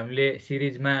भएको हामीले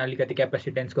सिरिजमा अलिकति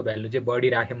क्यापासिटेन्सको भ्यालु चाहिँ बढी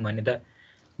राख्यौँ भने त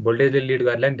भोल्टेजले लिड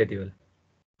गर्ला नि त्यति बेला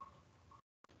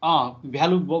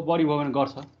भ्यालु बढी भयो भने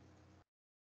गर्छ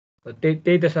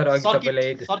त्यही त सर अघि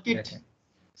तपाईलाई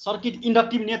सर्किट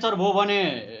इन्डक्टिभ नेचर भयो भने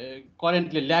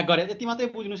करेन्टले ल्याग गरे यति मात्रै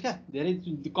बुझ्नुस् क्या धेरै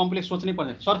कम्प्लेक्स सोच्नै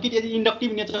पर्दैन सर्किट यदि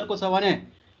इन्डक्टिभ नेचरको छ भने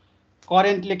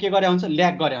करेन्टले के गरे हुन्छ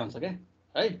ल्याग गरे हुन्छ क्या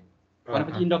है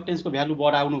भनेपछि इन्डक्टेन्सको भ्यालु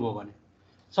बढाउनु भयो भने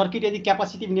सर्किट यदि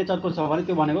क्यापासिटिभ नेचरको छ भने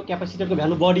त्यो भनेको क्यापासिटरको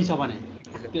भ्यालु बढी छ भने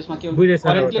त्यसमा के हुन्छ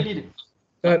करेन्टले लिड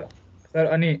सर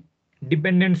अनि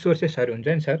डिपेन्डेन्ट सोर्सेसहरू हुन्छ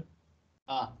नि सर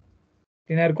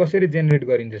तिनीहरू कसरी जेनेरेट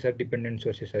गरिन्छ सर डिपेन्डेन्ट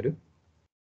सोर्सेसहरू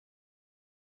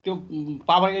त्यो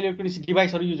पावर इलेक्ट्रोनिक्स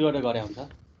डिभाइसहरू युज गरेर गरे हुन्छ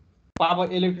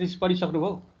पावर इलेक्ट्रोनिक्स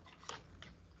पढिसक्नुभयो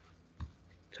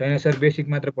छैन सर बेसिक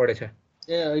मात्र पढेछ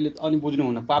अहिले अनि बुझ्नु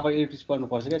हुन पावर इलेक्ट्रिक्स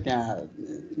पढ्नुपर्छ क्या त्यहाँ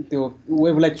त्यो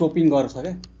वेभलाई चोपिङ गर्छ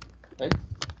क्या है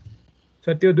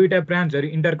सर त्यो दुईटा ब्रान्चहरू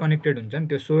इन्टरकनेक्टेड हुन्छ नि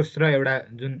त्यो सोर्स र एउटा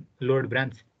जुन लोड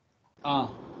ब्रान्च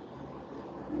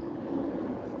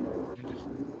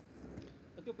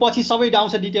त्यो पछि सबै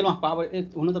आउँछ डिटेलमा पावर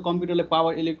हुन त कम्प्युटरले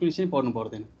पावर इलेक्ट्रोनिक्स नै पढ्नु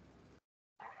पर्दैन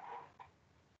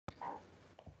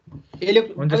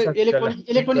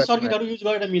इलेक्ट्रोनिक सर्किटहरू युज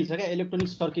गरेर मिल्छ क्या इलेक्ट्रोनिक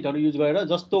सर्किटहरू युज गरेर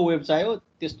जस्तो वेभ चाहियो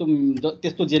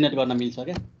त्यस्तो जेनेरेट गर्न मिल्छ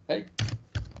क्या है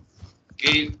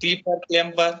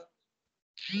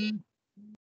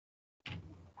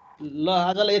ल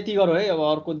आजलाई यति गरौँ है अब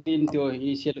अर्को दिन त्यो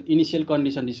इनिसियल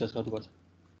कन्डिसन डिस्कस गर्नुपर्छ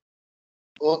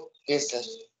ओके सर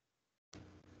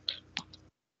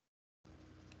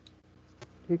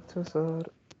ठिक छ सर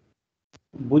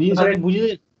बुझिन्छ कि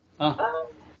बुझिँदैन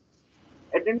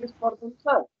एटेन्डेन्स गर्नुहुन्छ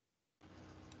सर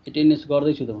एटेन्डेन्स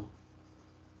गर्दैछु त म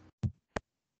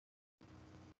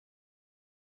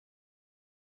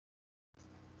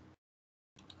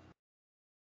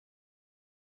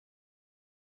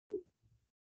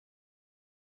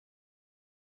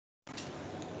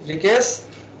रिकेश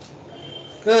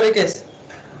रिकेश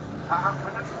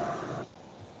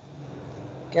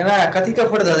केना कथी का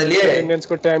फोटो धले लिए एटेन्डेन्स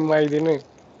को टाइम मा आइदिनु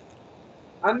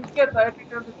अनि के त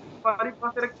एटेन्डेन्स पारी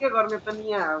बसेर के गर्ने त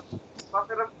नि यहाँ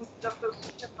बसेर कुछ जस्तो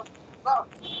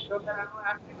एउटा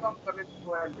आफ्नै काम गर्ने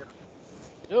मोबाइल लिएर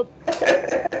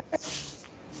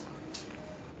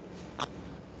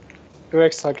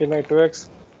टुएक्स छ कि नै टुएक्स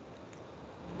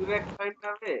डिरेक्ट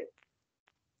छैन रे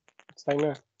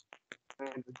छैन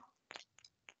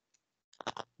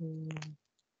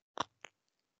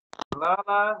ल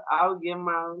आऊ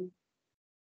गेममा आऊ